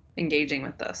engaging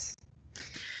with this?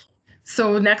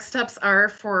 So next steps are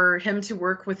for him to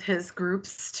work with his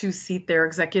groups to seat their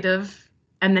executive,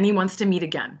 and then he wants to meet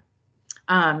again.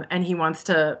 And he wants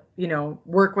to,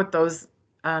 work with those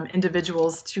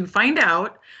individuals to find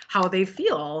out how they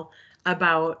feel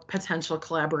about potential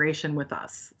collaboration with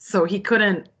us. So he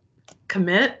couldn't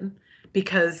commit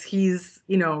because he's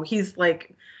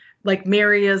like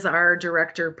Mary is our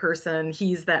director person.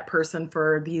 He's that person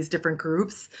for these different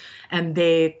groups, and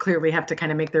they clearly have to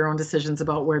kind of make their own decisions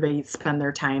about where they spend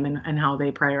their time and how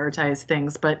they prioritize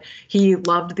things. But he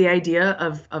loved the idea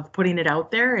of putting it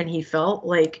out there, and he felt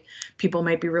like people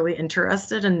might be really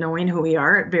interested in knowing who we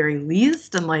are at very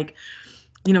least, and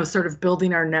sort of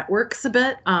building our networks a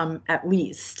bit at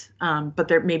least. But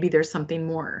there's something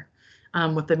more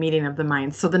with the meeting of the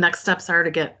minds. So the next steps are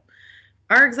to get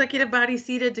our executive body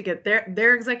seated, to get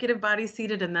their executive body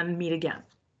seated, and then meet again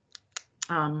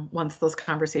once those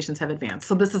conversations have advanced.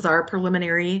 So this is our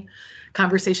preliminary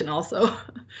conversation also.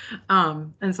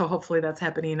 And so hopefully that's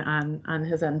happening on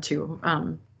his end too.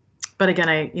 But again,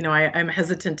 I'm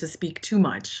hesitant to speak too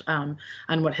much on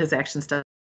what his action steps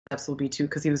will be too,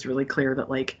 because he was really clear that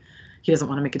he doesn't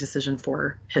want to make a decision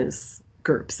for his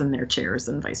groups and their chairs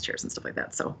and vice chairs and stuff like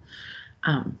that. So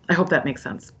I hope that makes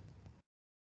sense.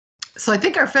 So I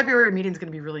think our February meeting is going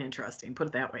to be really interesting, put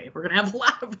it that way. We're going to have a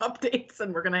lot of updates,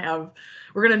 and we're going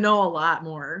to know a lot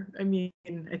more. I mean,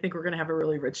 I think we're going to have a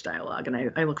really rich dialogue,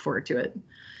 and I look forward to it.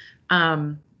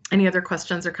 Any other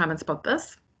questions or comments about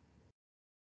this?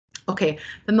 Okay,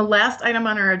 then the last item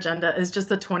on our agenda is just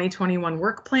the 2021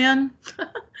 work plan.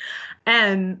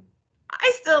 And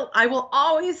I will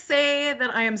always say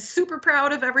that I am super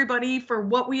proud of everybody for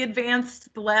what we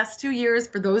advanced the last 2 years,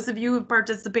 for those of you who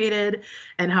participated,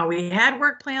 and how we had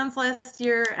work plans last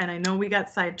year. And I know we got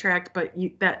sidetracked, but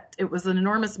it was an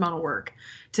enormous amount of work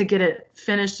to get it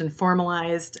finished and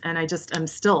formalized. And I'm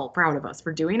still proud of us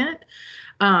for doing it.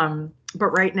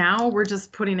 But right now we're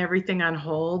just putting everything on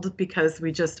hold because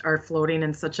we just are floating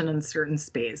in such an uncertain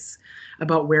space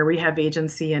about where we have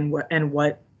agency and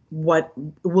what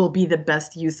will be the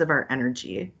best use of our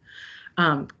energy.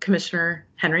 Commissioner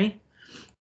Henry?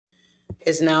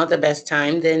 Is now the best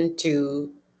time then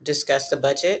to discuss the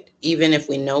budget, even if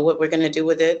we know what we're going to do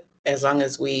with it,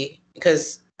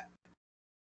 because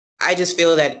I just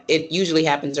feel that it usually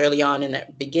happens early on in the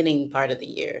beginning part of the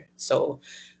year. So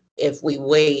if we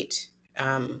wait,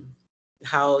 how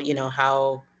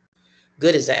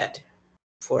good is that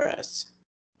for us?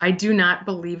 I do not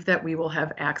believe that we will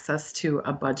have access to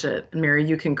a budget. Mary,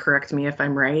 you can correct me if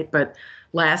I'm right, but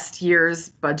last year's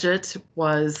budget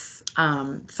was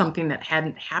something that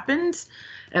hadn't happened,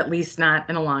 at least not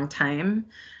in a long time.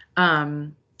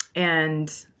 And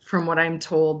from what I'm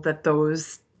told, that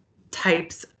those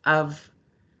types of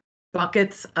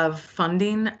buckets of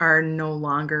funding are no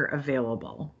longer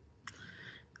available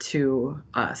to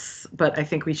us, but I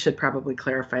think we should probably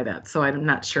clarify that. So I'm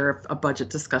not sure if a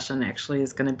budget discussion actually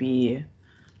is going to be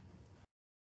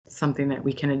something that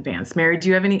we can advance. Mary, do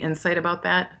you have any insight about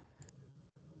that?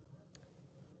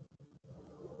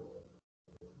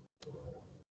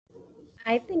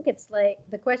 I think it's like,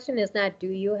 the question is not, do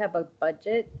you have a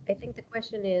budget? I think the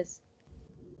question is,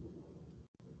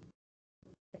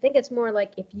 think it's more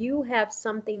like if you have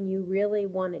something you really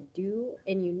want to do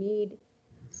and you need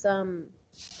some,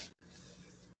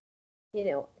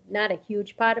 not a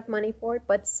huge pot of money for it,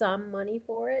 but some money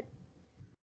for it.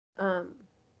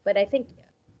 But I think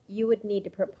you would need to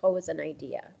propose an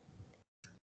idea,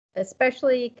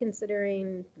 especially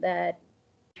considering that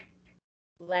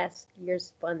last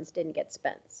year's funds didn't get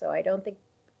spent. So I don't think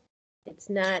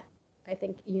I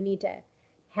think you need to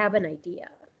have an idea.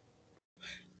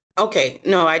 Okay,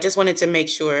 no, I just wanted to make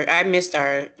sure. I missed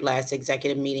our last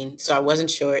executive meeting, so I wasn't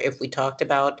sure if we talked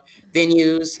about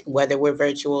venues, whether we're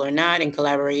virtual or not, and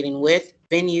collaborating with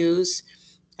venues.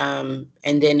 And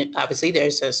then obviously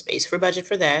there's a space for budget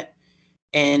for that.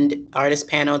 And artist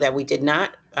panel that we did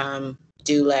not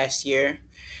do last year.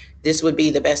 This would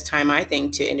be the best time, I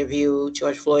think, to interview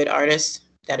George Floyd artists.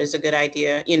 That is a good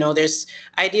idea. There's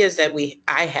ideas that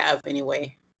I have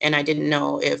anyway, and I didn't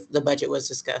know if the budget was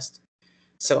discussed.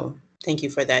 So thank you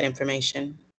for that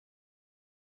information.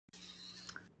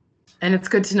 And it's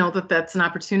good to know that that's an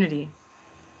opportunity.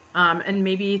 And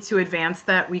maybe to advance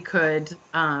that, we could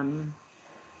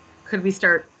we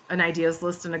start an ideas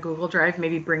list in a Google Drive,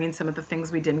 maybe bringing some of the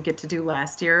things we didn't get to do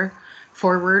last year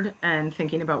forward and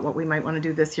thinking about what we might want to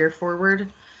do this year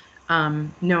forward.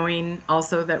 Knowing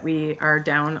also that we are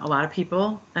down a lot of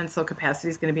people, and so capacity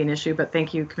is going to be an issue, but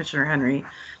thank you, Commissioner Henry.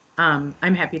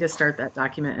 I'm happy to start that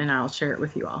document and I'll share it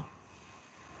with you all.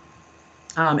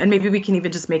 And maybe we can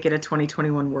even just make it a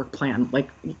 2021 work plan. Like,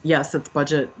 yes, it's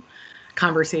budget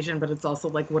conversation, but it's also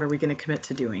like, what are we going to commit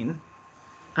to doing?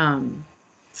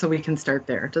 So we can start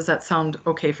there. Does that sound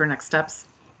okay for next steps?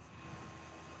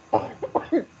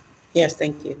 Yes,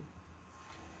 thank you.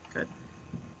 Good.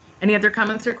 Any other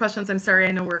comments or questions? I'm sorry,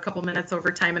 I know we're a couple minutes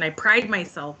over time, and I pride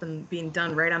myself in being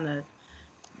done right on the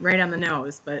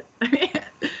nose. But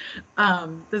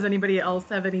does anybody else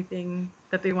have anything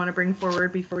that they want to bring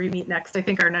forward before we meet next? I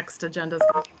think our next agenda is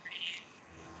going to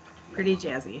be pretty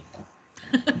jazzy.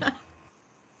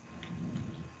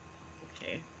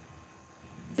 Okay.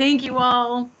 Thank you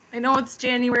all. I know it's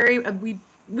January. We've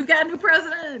got a new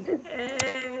president.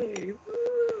 Hey.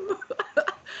 Woo.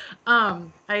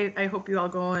 I hope you all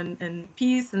go in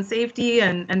peace and safety,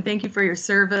 and thank you for your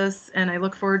service. And I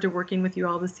look forward to working with you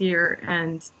all this year.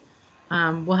 And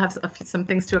we'll have some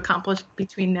things to accomplish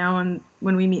between now and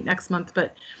when we meet next month.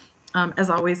 But as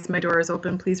always, my door is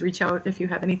open. Please reach out if you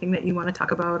have anything that you want to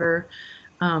talk about or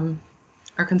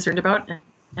are concerned about.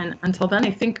 And until then,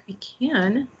 I think we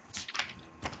can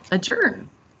adjourn.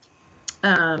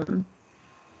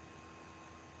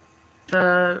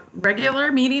 The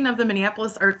regular meeting of the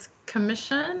Minneapolis Arts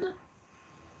Commission.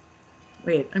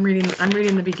 Wait, I'm reading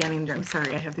the beginning. I'm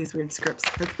sorry, I have these weird scripts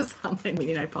for this online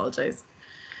meeting. I apologize.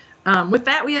 With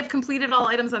that, we have completed all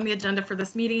items on the agenda for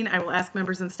this meeting. I will ask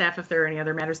members and staff if there are any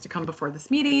other matters to come before this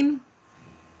meeting.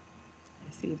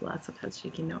 I see lots of heads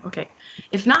shaking no. Okay.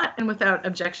 If not, and without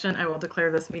objection, I will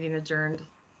declare this meeting adjourned.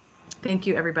 Thank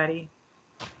you, everybody.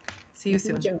 See you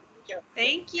soon.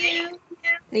 Thank you.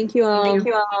 Thank you all. Thank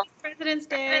you all. President's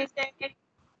Day.